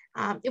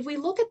 If we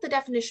look at the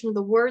definition of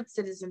the word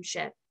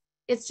citizenship,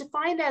 it's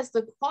defined as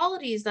the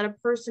qualities that a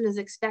person is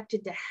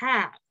expected to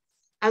have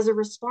as a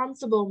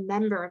responsible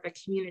member of a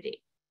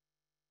community.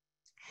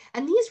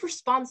 And these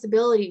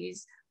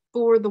responsibilities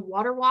for the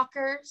water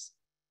walkers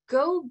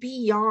go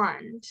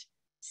beyond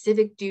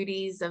civic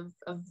duties of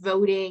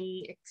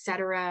voting,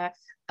 etc.,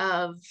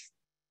 of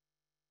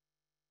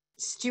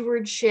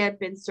stewardship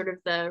and sort of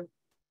the,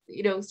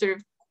 sort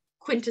of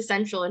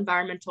quintessential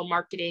environmental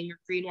marketing or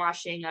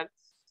greenwashing of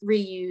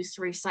reuse,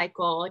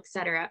 recycle,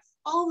 etc.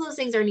 All of those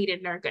things are needed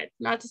and are good,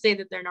 not to say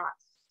that they're not,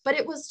 but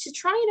it was to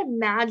try and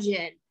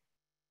imagine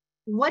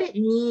what it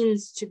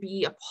means to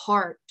be a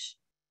part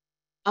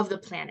of the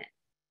planet,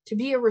 to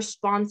be a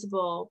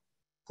responsible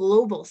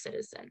global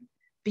citizen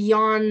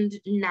beyond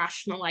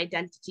national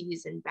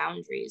identities and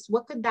boundaries.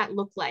 What could that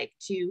look like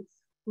to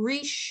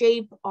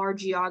reshape our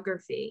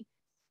geography,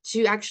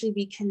 to actually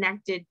be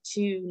connected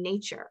to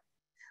nature?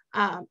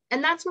 And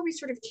that's where we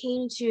sort of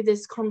came to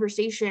this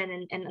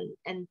conversation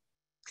and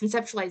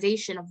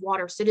conceptualization of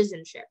water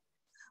citizenship.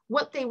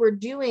 What they were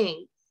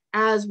doing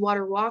as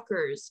water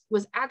walkers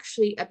was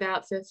actually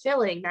about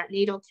fulfilling that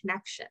natal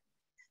connection,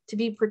 to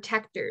be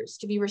protectors,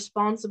 to be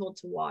responsible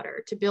to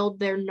water, to build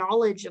their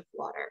knowledge of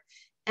water,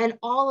 and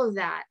all of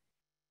that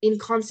in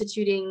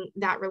constituting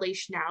that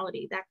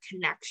relationality, that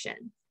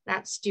connection,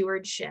 that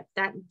stewardship,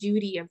 that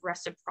duty of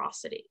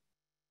reciprocity.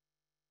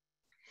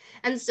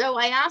 And so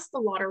I asked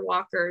the water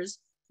walkers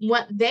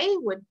what they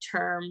would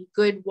term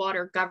good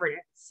water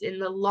governance in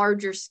the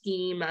larger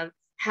scheme of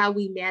how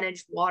we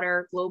manage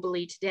water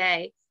globally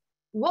today.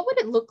 What would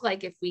it look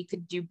like if we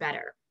could do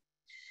better?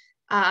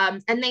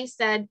 And they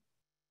said,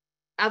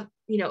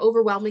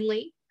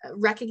 overwhelmingly,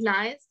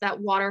 recognize that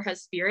water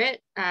has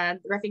spirit,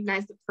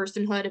 recognize the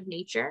personhood of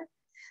nature,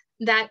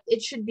 that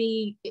it should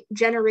be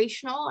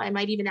generational. I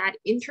might even add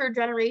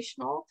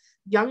intergenerational.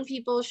 Young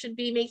people should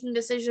be making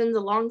decisions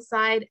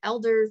alongside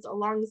elders,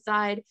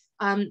 alongside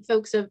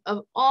folks of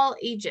all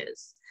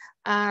ages.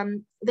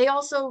 They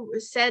also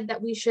said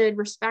that we should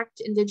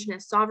respect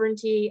Indigenous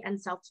sovereignty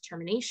and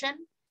self-determination,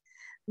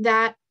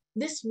 that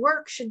this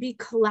work should be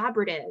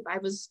collaborative. I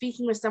was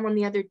speaking with someone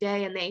the other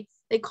day and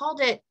they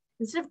called it,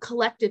 instead of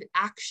collective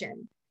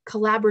action,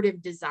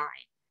 collaborative design.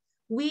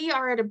 We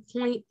are at a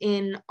point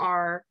in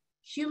our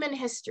human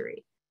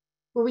history,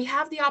 where we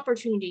have the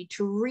opportunity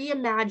to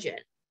reimagine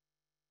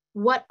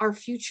what our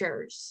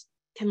futures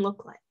can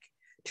look like,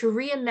 to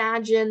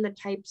reimagine the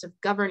types of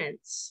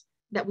governance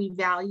that we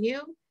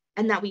value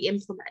and that we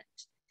implement.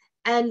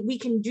 And we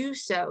can do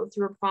so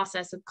through a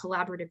process of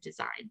collaborative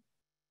design.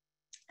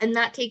 And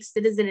that takes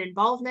citizen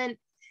involvement.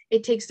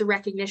 It takes the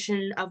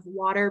recognition of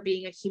water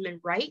being a human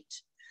right.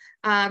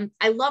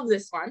 I love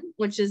this one,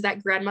 which is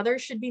that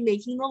grandmothers should be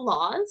making the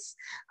laws.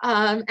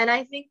 And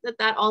I think that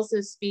that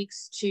also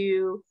speaks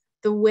to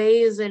the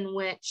ways in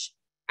which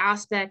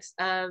aspects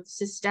of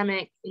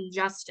systemic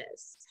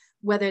injustice,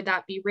 whether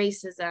that be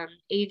racism,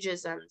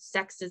 ageism,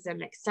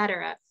 sexism,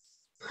 etc.,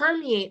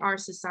 permeate our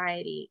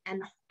society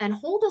and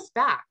hold us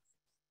back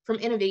from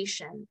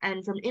innovation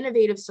and from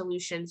innovative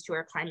solutions to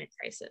our climate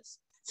crisis.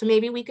 So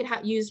maybe we could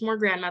use more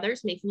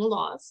grandmothers making the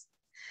laws.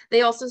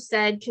 They also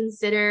said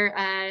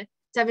consider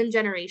 7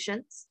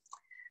 generations.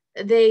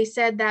 They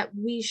said that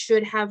we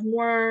should have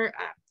more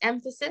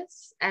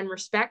emphasis and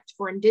respect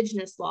for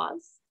Indigenous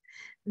laws,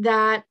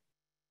 that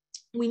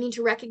we need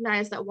to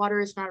recognize that water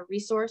is not a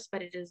resource,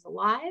 but it is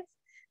alive,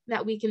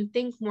 that we can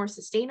think more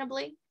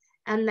sustainably,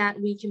 and that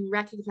we can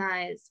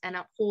recognize and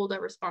uphold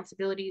our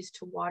responsibilities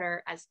to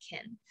water as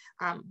kin,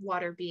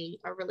 water being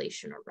a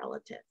relation or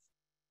relative.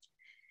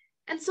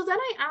 And so then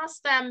I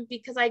asked them,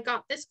 because I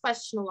got this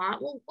question a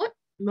lot, well, what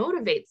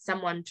motivates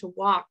someone to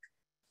walk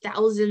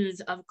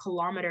thousands of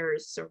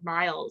kilometers or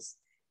miles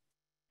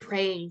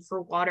praying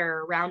for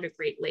water around a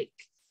Great Lake?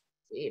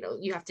 You know,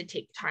 you have to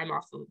take time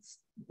off of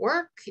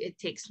work. It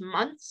takes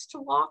months to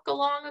walk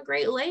along a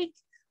Great Lake.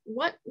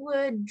 What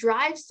would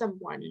drive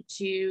someone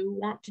to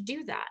want to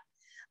do that?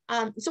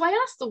 So I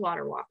asked the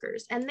water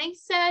walkers, and they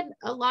said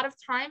a lot of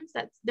times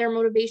that their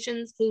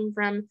motivations came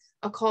from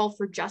a call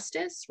for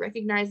justice,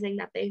 recognizing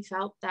that they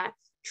felt that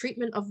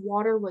treatment of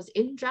water was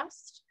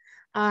unjust,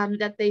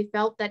 that they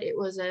felt that it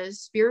was a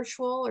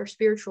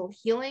spiritual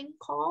healing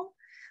call,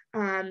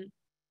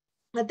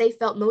 that they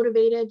felt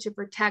motivated to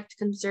protect,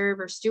 conserve,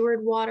 or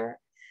steward water,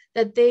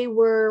 that they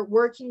were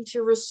working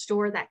to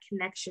restore that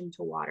connection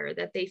to water,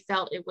 that they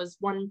felt it was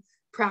one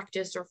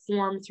practice or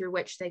form through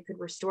which they could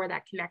restore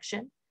that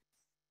connection,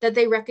 that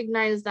they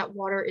recognized that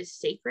water is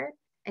sacred.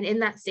 And in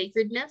that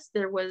sacredness,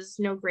 there was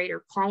no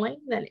greater calling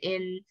than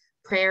in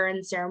prayer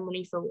and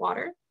ceremony for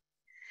water.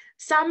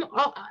 Some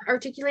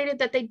articulated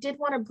that they did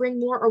want to bring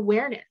more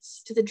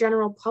awareness to the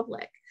general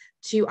public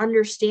to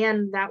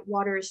understand that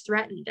water is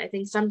threatened. I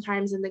think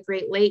sometimes in the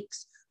Great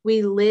Lakes,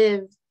 we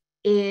live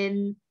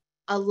in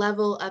a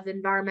level of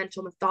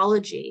environmental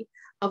mythology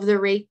of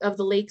the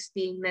lakes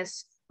being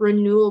this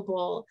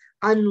renewable,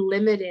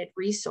 unlimited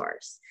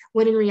resource,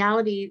 when in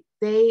reality,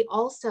 they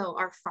also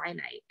are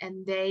finite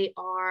and they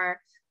are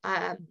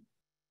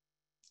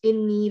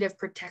in need of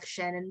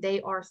protection and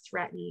they are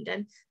threatened.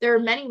 And there are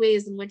many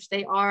ways in which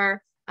they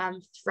are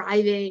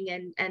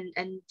thriving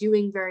and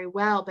doing very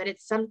well, but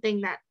it's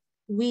something that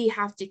we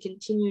have to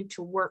continue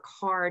to work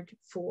hard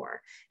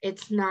for.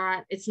 It's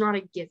not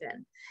a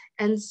given.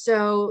 And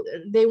so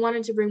they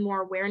wanted to bring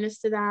more awareness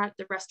to that,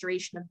 the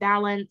restoration of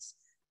balance,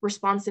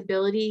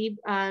 responsibility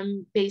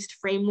based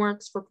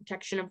frameworks for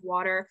protection of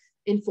water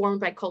informed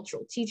by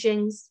cultural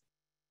teachings,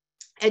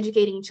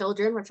 educating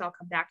children, which I'll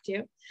come back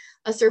to,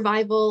 a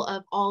survival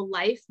of all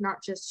life,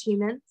 not just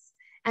humans,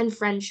 and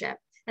friendship.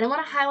 And I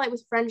want to highlight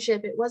with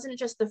friendship, it wasn't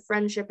just the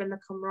friendship and the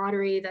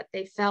camaraderie that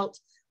they felt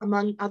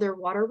among other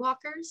water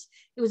walkers.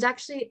 It was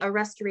actually a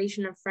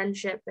restoration of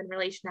friendship and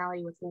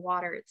relationality with the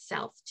water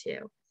itself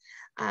too.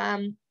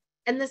 And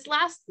the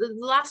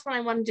last one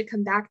I wanted to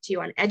come back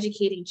to on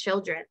educating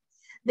children,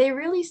 they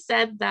really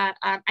said that,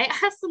 I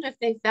asked them if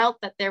they felt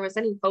that there was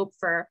any hope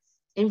for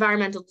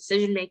environmental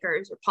decision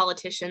makers or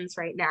politicians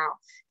right now.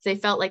 If they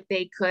felt like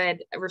they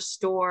could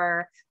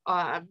restore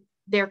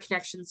their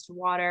connections to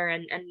water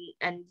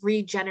and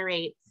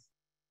regenerate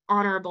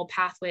honorable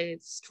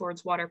pathways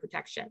towards water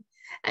protection.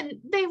 And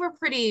they were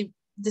pretty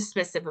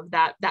dismissive of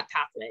that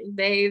pathway.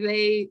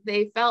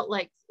 They felt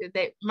like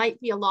they might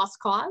be a lost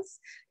cause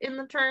in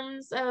the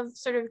terms of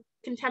sort of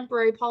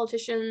contemporary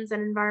politicians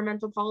and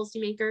environmental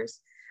policymakers,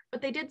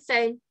 but they did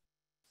say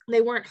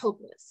they weren't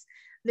hopeless.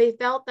 They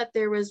felt that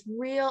there was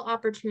real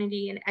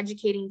opportunity in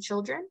educating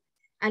children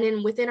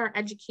and within our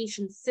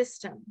education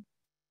system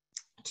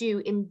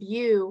to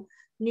imbue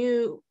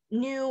new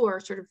or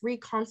sort of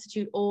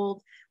reconstitute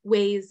old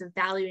ways of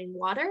valuing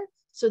water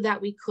so that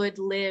we could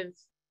live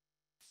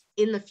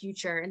in the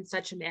future in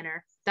such a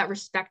manner that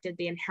respected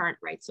the inherent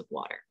rights of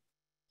water.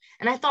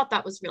 And I thought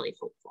that was really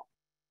hopeful.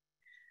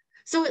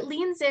 So it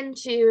leans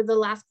into the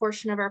last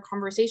portion of our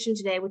conversation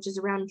today, which is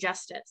around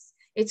justice.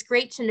 It's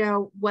great to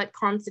know what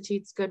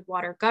constitutes good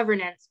water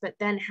governance, but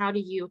then how do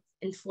you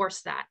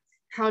enforce that?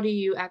 How do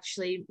you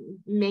actually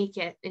make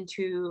it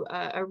into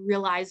a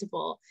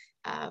realizable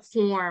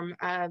form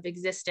of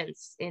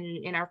existence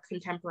in our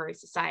contemporary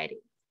society?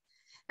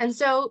 And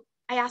so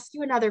I ask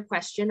you another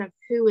question of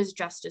who is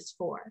justice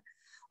for?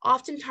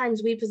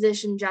 Oftentimes we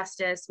position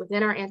justice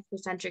within our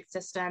anthropocentric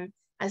system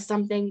as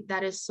something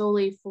that is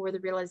solely for the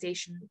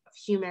realization of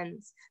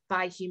humans,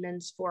 by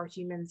humans, for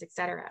humans,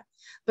 etc.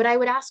 But I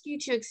would ask you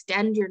to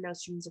extend your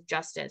notions of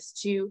justice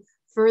to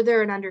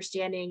further an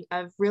understanding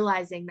of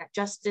realizing that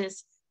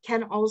justice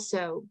can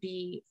also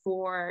be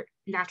for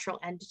natural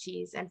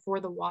entities and for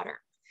the water.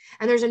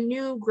 And there's a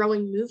new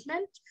growing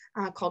movement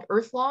called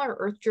Earth Law or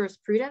Earth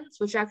Jurisprudence,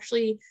 which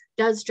actually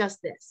does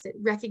just this. It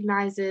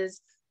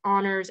recognizes,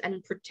 honors,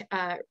 and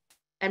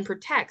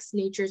protects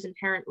nature's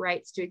inherent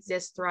rights to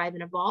exist, thrive,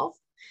 and evolve.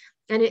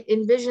 And it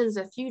envisions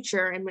a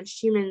future in which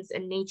humans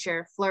and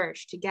nature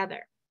flourish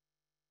together.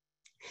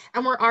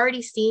 And we're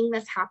already seeing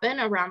this happen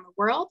around the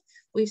world.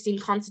 We've seen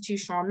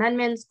constitutional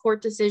amendments,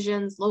 court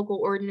decisions, local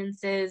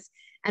ordinances,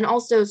 and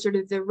also sort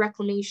of the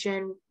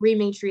reclamation,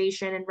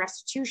 rematriation, and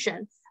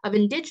restitution of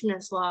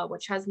Indigenous law,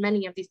 which has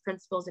many of these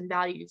principles and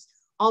values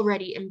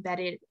already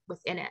embedded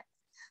within it.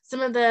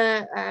 Some of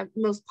the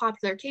most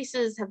popular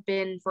cases have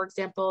been, for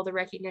example, the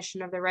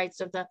recognition of the rights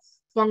of the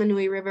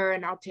Whanganui River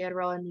in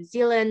Aotearoa, New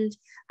Zealand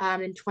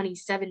in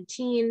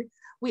 2017.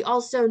 We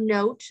also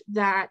note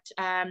that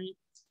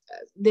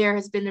there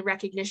has been the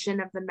recognition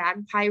of the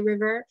Magpie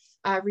River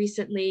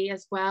recently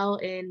as well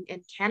in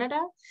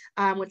Canada,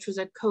 which was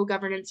a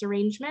co-governance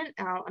arrangement,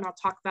 and I'll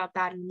talk about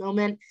that in a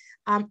moment.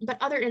 But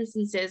other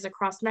instances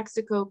across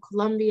Mexico,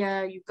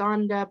 Colombia,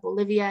 Uganda,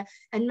 Bolivia,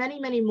 and many,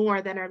 many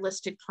more that are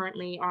listed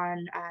currently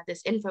on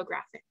this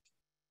infographic.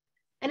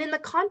 And in the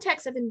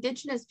context of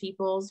Indigenous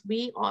peoples,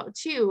 we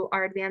too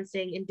are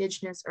advancing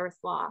Indigenous Earth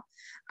Law.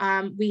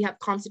 We have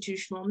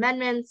constitutional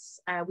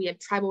amendments, we have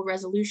tribal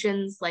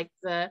resolutions like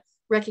the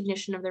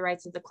recognition of the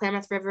rights of the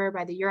Klamath River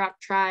by the Yurok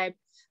tribe.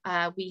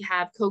 We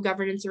have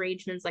co-governance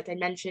arrangements, like I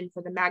mentioned,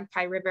 for the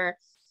Magpie River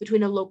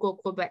between a local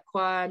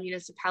Quebecois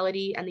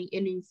municipality and the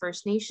Innu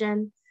First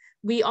Nation.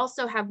 We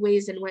also have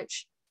ways in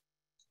which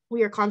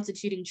we are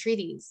constituting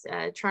treaties,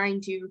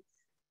 trying to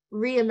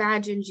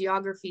reimagine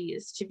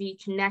geographies to be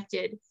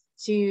connected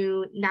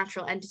to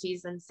natural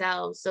entities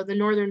themselves. So the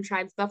Northern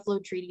Tribes Buffalo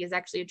Treaty is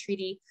actually a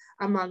treaty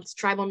amongst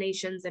tribal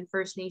nations and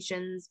First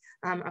Nations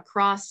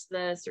across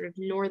the sort of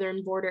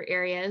northern border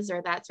areas,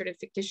 or that sort of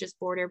fictitious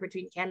border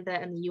between Canada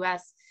and the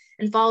US,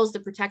 and follows the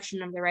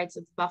protection of the rights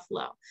of the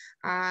buffalo.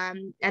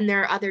 And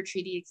there are other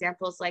treaty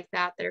examples like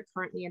that that are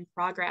currently in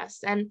progress.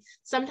 And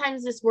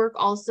sometimes this work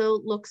also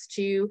looks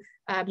to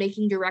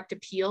making direct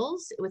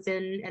appeals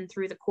within and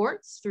through the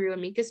courts, through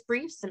amicus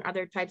briefs and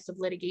other types of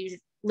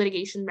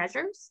litigation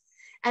measures.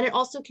 And it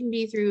also can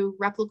be through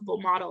replicable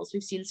models.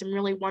 We've seen some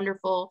really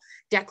wonderful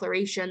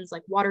declarations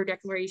like water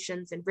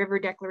declarations and river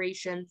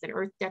declarations and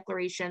earth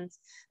declarations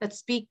that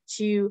speak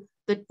to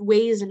the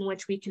ways in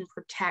which we can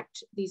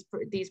protect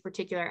these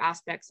particular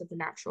aspects of the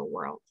natural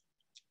world.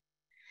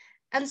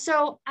 And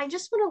so I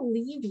just want to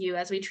leave you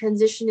as we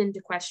transition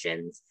into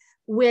questions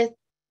with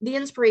the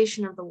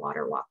inspiration of the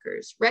water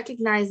walkers,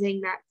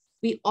 recognizing that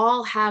we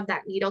all have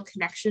that needle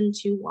connection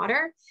to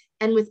water.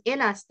 And within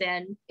us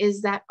then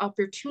is that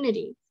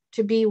opportunity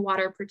to be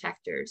water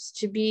protectors,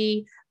 to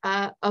be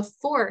a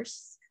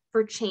force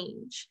for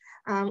change,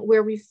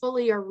 where we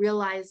fully are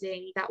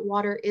realizing that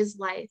water is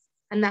life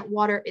and that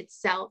water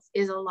itself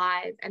is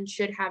alive and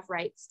should have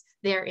rights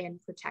therein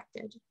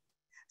protected.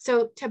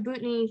 So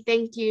Tabutni,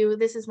 thank you.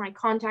 This is my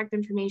contact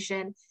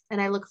information,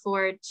 and I look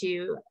forward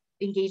to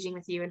engaging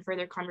with you in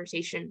further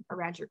conversation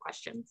around your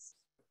questions.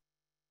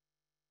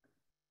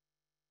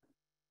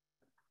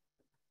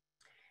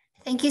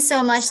 Thank you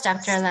so much,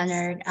 Dr.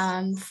 Leonard,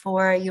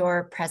 for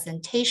your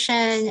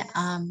presentation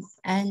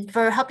and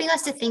for helping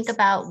us to think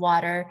about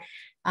water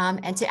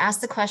and to ask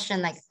the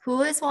question, like,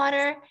 who is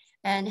water,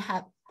 and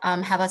have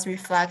us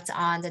reflect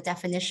on the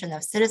definition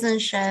of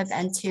citizenship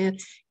and to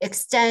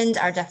extend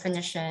our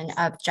definition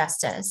of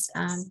justice.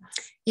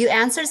 You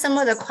answered some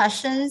of the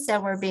questions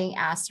that were being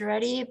asked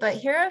already, but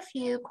here are a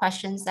few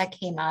questions that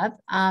came up.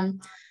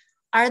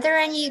 Are there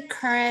any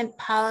current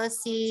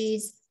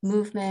policies,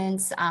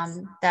 movements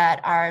that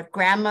are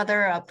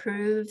grandmother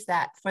approved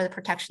that for the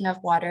protection of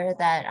water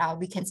that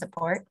we can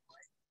support?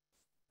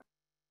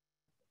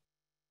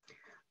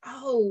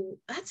 Oh,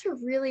 that's a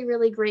really,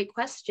 really great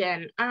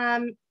question.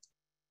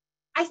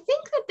 I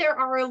think that there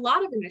are a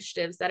lot of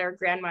initiatives that are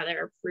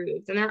grandmother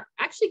approved, and they're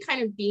actually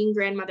kind of being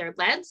grandmother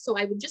led. So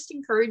I would just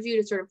encourage you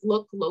to sort of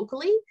look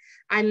locally.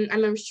 I'm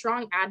a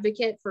strong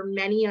advocate for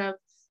many of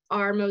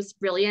our most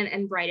brilliant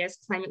and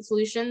brightest climate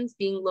solutions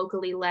being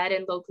locally led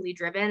and locally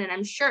driven. And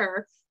I'm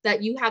sure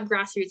that you have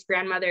grassroots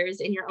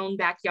grandmothers in your own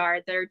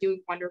backyard that are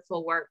doing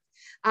wonderful work.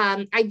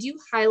 I do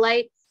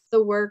highlight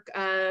the work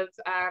of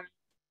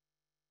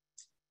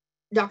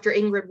Dr.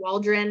 Ingrid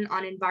Waldron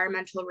on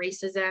environmental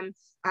racism.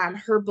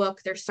 Her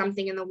book, There's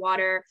Something in the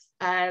Water,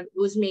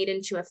 was made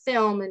into a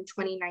film in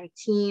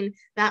 2019.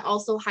 That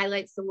also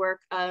highlights the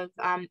work of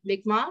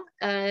Mi'kmaq,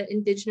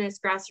 Indigenous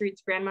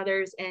grassroots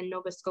grandmothers in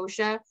Nova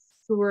Scotia,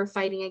 who were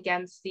fighting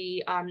against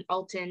the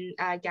Alton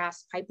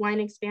gas pipeline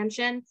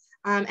expansion.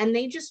 And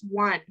they just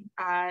won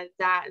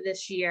that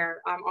this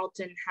year.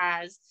 Alton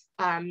has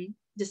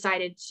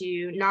decided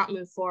to not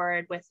move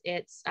forward with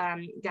its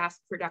gas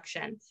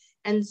production.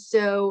 And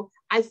so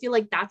I feel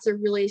like that's a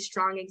really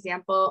strong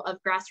example of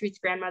grassroots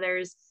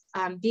grandmothers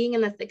being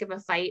in the thick of a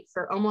fight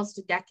for almost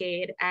a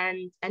decade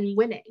and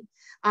winning.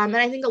 And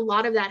I think a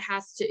lot of that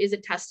is a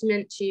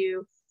testament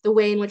to the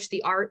way in which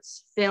the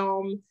arts,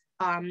 film,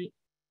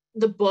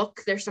 the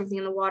book, There's Something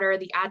in the Water,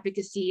 the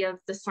advocacy of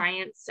the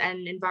science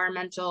and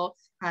environmental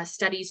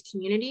studies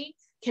community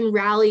can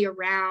rally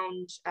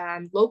around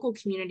local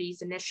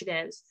communities'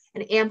 initiatives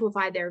and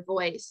amplify their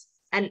voice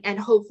and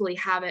hopefully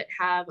have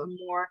a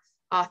more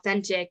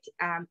authentic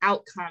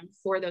outcome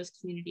for those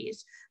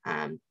communities.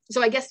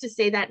 So I guess to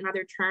say that in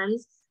other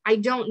terms, I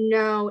don't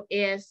know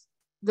if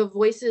the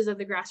voices of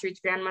the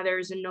grassroots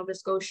grandmothers in Nova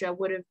Scotia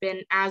would have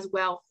been as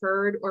well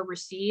heard or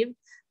received,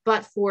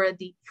 but for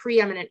the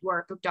preeminent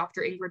work of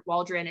Dr. Ingrid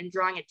Waldron in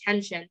drawing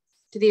attention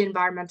to the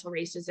environmental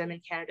racism in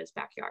Canada's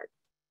backyard.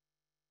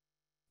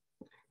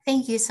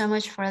 Thank you so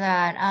much for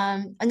that.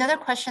 Another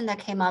question that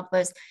came up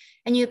was,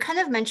 and you kind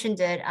of mentioned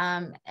it,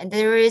 and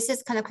there is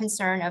this kind of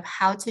concern of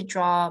how to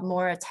draw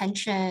more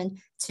attention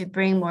to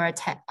bring more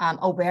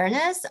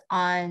awareness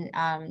on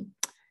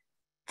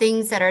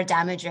things that are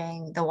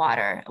damaging the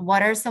water.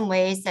 What are some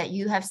ways that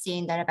you have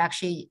seen that have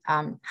actually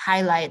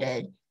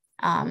highlighted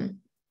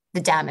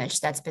the damage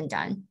that's been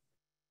done?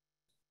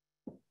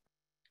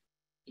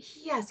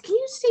 Yes, can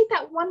you state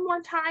that one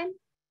more time?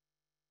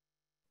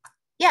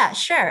 Yeah,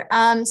 sure.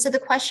 So the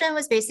question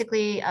was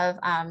basically of,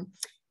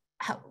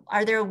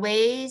 are there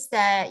ways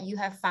that you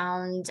have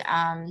found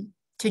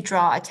to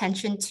draw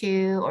attention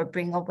to or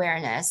bring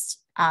awareness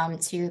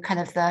to kind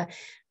of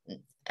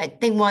I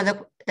think one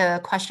of the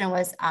question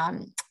was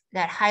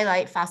that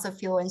highlight fossil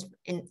fuel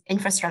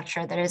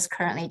infrastructure that is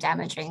currently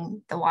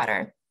damaging the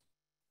water?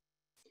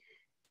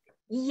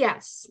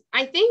 Yes,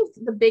 I think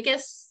the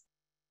biggest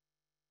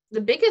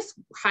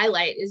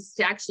highlight is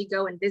to actually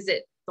go and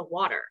visit the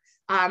water.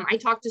 I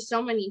talk to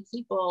so many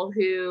people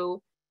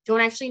who don't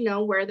actually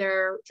know where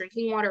their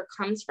drinking water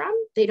comes from.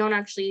 They don't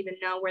actually even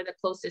know where the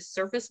closest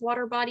surface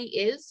water body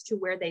is to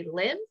where they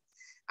live.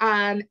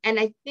 And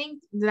I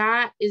think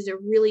that is a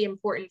really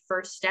important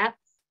first step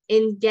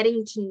in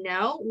getting to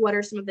know what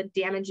are some of the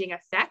damaging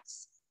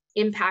effects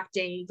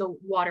impacting the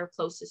water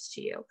closest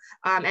to you,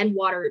 and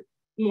water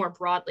more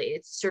broadly.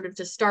 It's sort of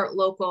to start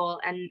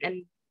local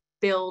and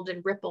build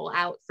and ripple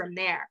out from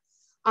there.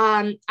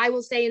 I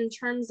will say in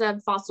terms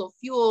of fossil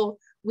fuel,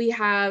 we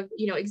have,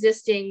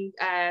 existing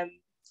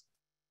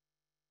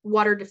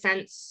water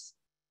defense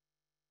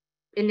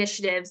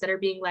initiatives that are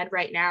being led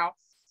right now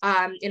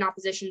in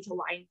opposition to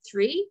Line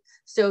 3.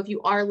 So if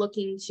you are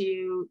looking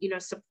to,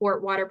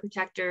 support water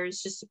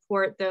protectors, just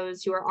support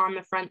those who are on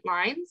the front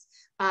lines,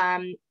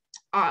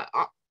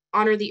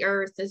 Honor the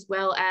Earth, as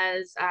well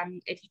as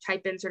if you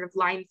type in sort of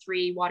Line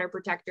 3 water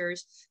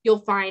protectors, you'll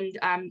find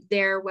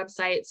their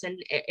websites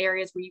and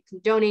areas where you can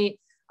donate.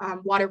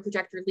 Water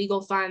protector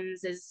legal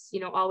funds is,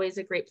 always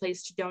a great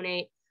place to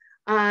donate.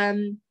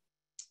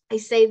 I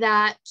say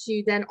that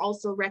to then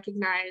also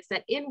recognize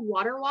that in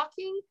water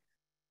walking,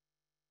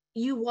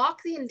 you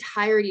walk the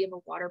entirety of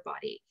a water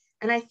body.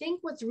 And I think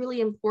what's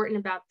really important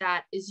about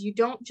that is you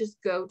don't just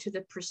go to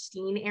the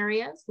pristine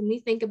areas. When we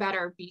think about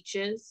our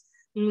beaches,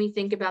 when we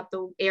think about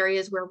the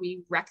areas where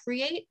we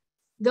recreate,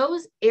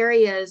 those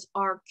areas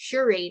are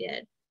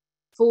curated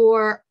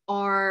for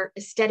our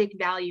aesthetic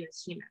value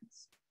as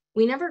humans.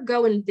 We never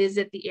go and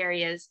visit the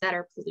areas that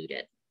are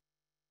polluted.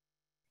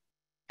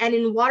 And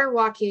in water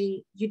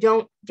walking, you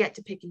don't get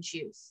to pick and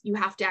choose. You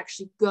have to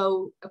actually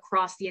go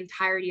across the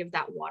entirety of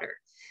that water.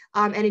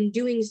 And in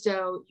doing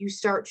so, you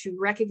start to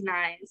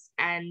recognize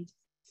and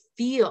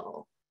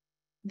feel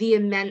the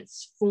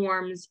immense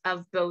forms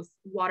of both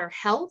water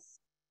health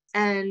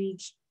and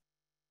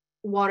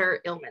water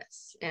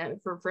illness,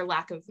 for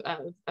lack of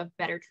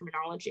better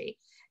terminology.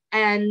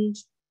 And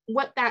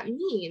what that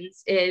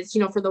means is,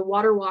 for the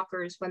water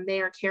walkers, when they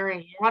are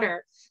carrying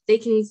water,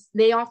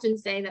 they often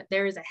say that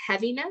there is a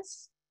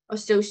heaviness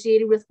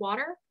associated with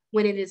water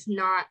when it is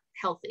not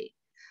healthy.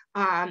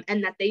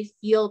 And that they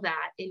feel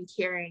that in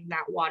carrying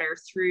that water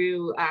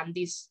through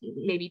these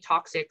maybe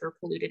toxic or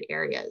polluted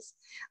areas.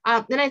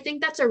 And I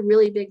think that's a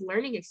really big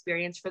learning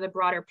experience for the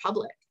broader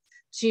public,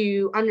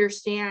 to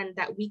understand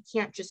that we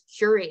can't just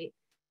curate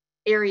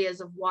areas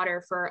of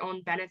water for our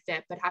own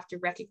benefit, but have to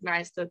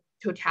recognize the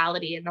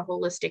totality and the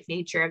holistic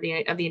nature of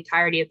the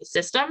entirety of the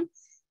system,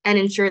 and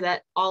ensure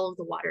that all of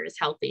the water is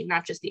healthy,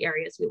 not just the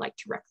areas we like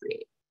to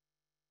recreate.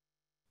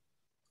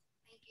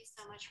 Thank you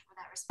so much for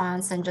that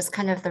response, and just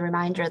kind of the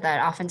reminder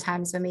that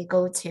oftentimes when we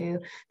go to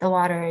the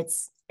water,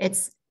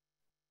 it's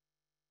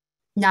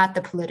not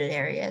the polluted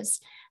areas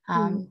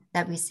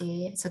that we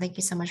see. So thank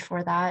you so much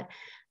for that.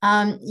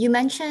 You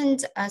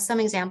mentioned some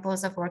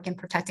examples of work in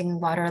protecting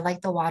water,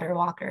 like the water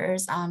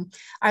walkers.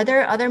 Are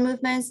there other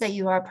movements that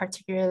you are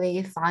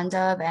particularly fond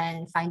of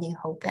and finding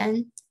hope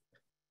in?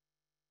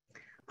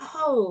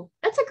 Oh,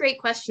 that's a great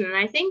question. And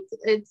I think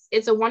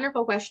it's a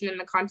wonderful question in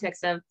the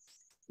context of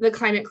the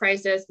climate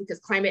crisis, because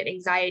climate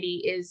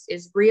anxiety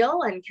is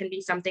real and can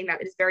be something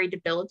that is very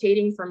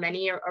debilitating for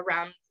many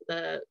around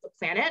the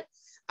planet.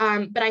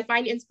 But I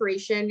find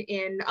inspiration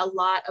in a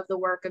lot of the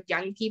work of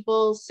young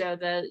people. So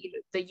the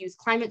youth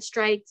climate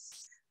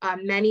strikes,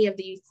 many of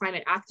the youth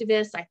climate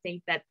activists, I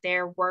think that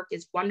their work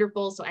is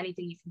wonderful. So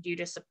anything you can do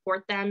to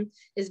support them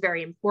is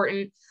very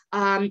important.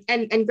 And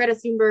Greta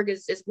Thunberg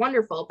is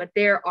wonderful, but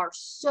there are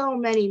so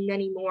many,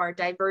 many more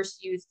diverse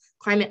youth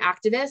climate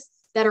activists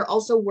that are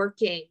also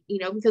working,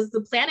 because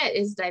the planet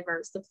is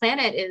diverse. The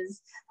planet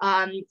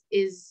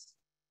is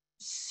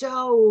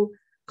so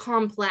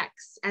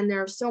complex, and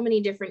there are so many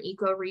different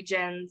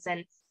ecoregions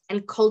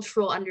and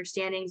cultural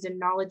understandings and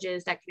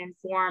knowledges that can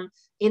inform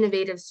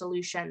innovative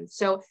solutions.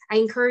 So I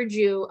encourage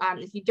you,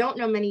 if you don't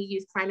know many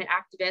youth climate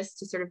activists,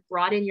 to sort of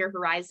broaden your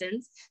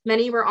horizons.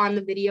 Many were on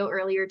the video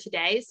earlier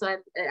today, so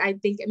I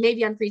think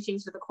maybe I'm preaching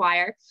to the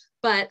choir,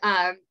 but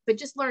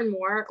just learn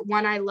more.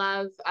 One I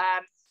love,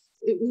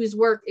 whose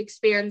work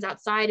expands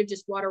outside of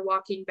just water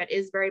walking, but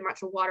is very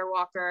much a water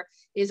walker,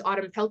 is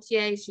Autumn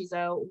Peltier. She's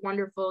a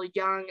wonderful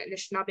young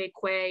Anishinaabe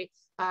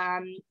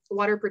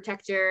water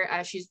protector.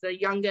 She's the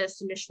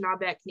youngest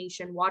Anishinaabe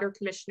Nation water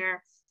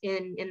commissioner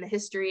in the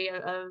history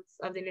of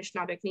the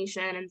Anishinaabe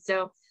Nation. And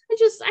so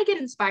I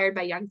get inspired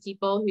by young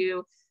people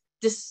who,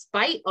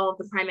 despite all of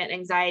the climate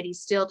anxiety,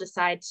 still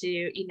decide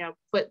to,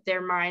 put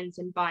their minds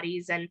and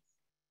bodies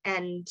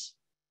and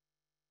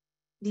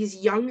these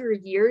younger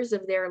years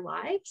of their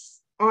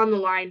lives on the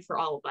line for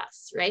all of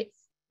us, right?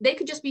 They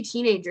could just be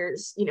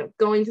teenagers,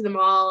 going to the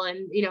mall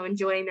and,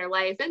 enjoying their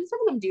life. And some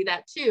of them do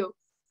that too.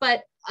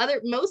 But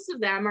most of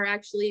them are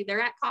actually,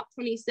 they're at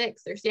COP26.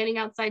 They're standing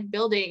outside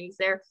buildings.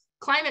 They're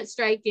climate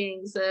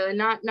striking, so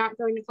not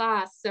going to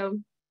class. So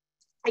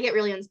I get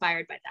really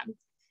inspired by them.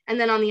 And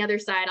then on the other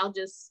side, I'll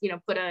just,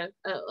 put a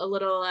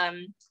little,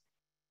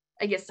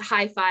 I guess,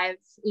 high five,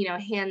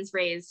 hands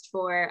raised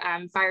for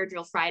Fire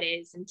Drill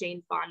Fridays and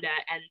Jane Fonda,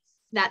 and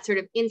that sort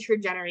of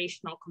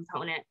intergenerational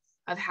component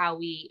of how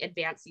we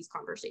advance these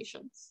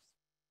conversations.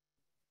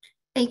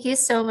 Thank you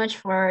so much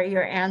for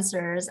your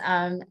answers.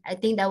 I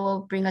think that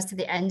will bring us to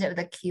the end of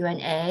the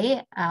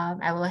Q&A.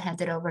 I will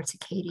hand it over to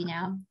Katie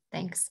now.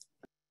 Thanks.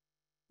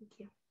 Thank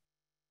you.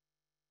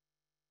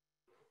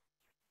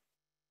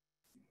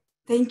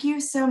 Thank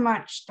you so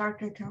much,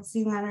 Dr.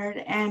 Kelsey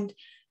Leonard and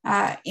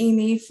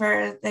Amy,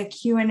 for the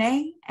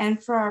Q&A,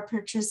 and for our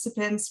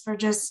participants for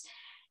just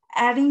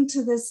adding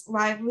to this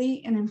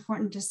lively and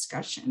important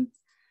discussion.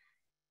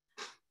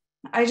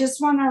 I just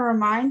want to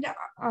remind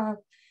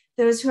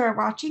those who are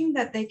watching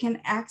that they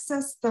can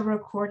access the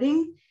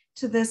recording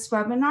to this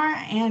webinar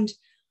and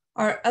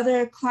our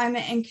other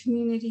climate and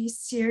community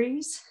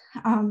series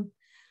on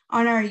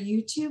our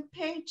YouTube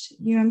page,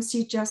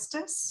 UMC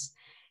Justice,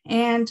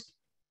 and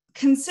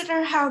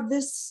consider how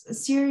this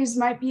series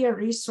might be a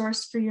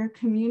resource for your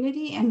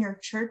community and your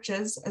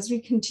churches as we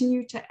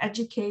continue to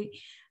educate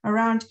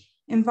around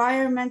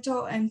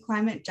environmental and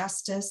climate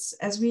justice,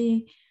 as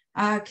we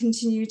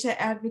continue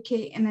to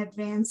advocate and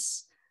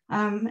advance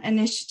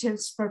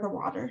initiatives for the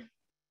water.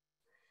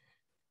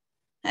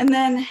 And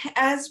then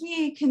as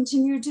we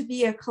continue to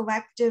be a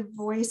collective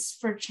voice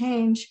for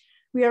change,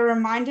 we are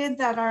reminded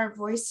that our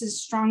voice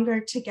is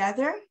stronger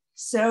together.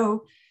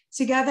 So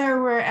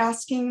together we're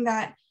asking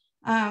that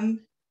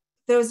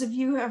those of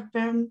you who have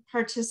been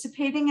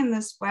participating in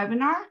this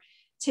webinar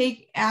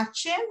take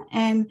action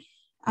and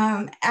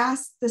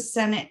ask the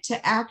Senate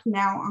to act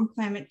now on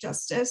climate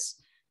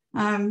justice.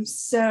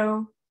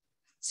 So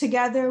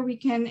together we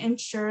can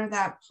ensure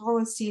that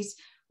policies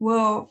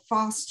will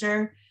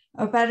foster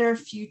a better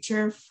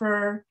future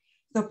for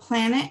the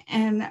planet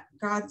and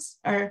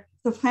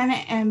the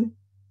planet and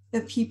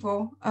the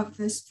people of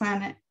this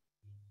planet.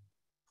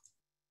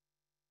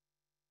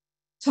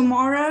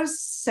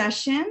 Tomorrow's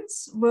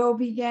sessions will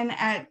begin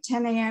at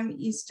 10 a.m.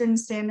 Eastern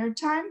Standard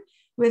Time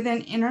with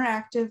an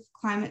interactive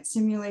climate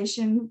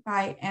simulation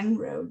by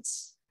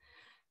En-ROADS.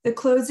 The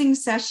closing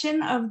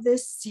session of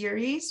this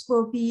series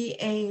will be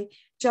a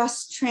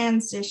Just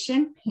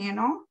Transition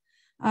panel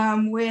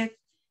with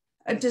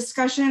a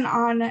discussion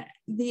on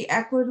the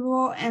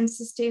equitable and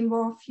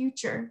sustainable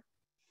future.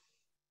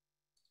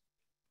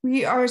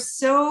 We are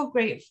so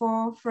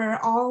grateful for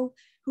all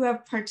who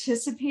have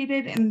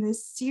participated in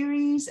this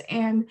series,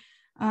 and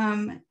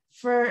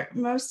for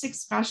most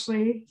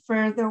especially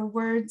for the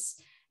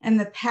words and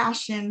the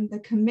passion, the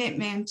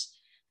commitment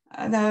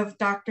of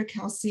Dr.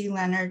 Kelsey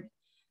Leonard.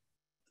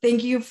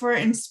 Thank you for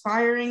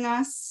inspiring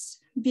us,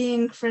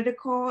 being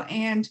critical,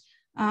 and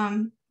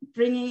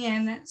bringing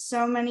in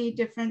so many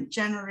different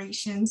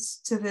generations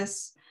to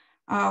this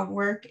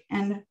work,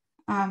 and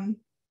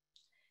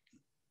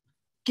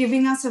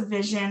giving us a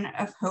vision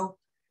of hope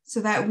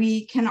so that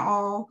we can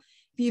all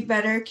be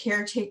better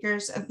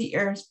caretakers of the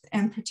earth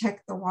and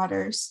protect the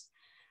waters.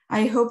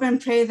 I hope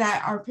and pray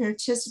that our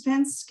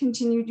participants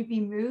continue to be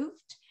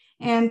moved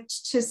and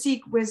to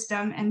seek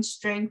wisdom and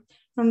strength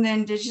from the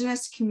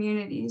Indigenous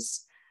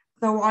communities,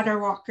 the water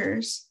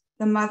walkers,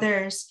 the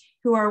mothers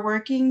who are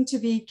working to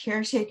be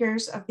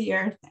caretakers of the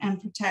earth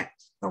and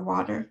protect the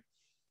water.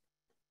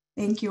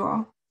 Thank you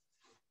all.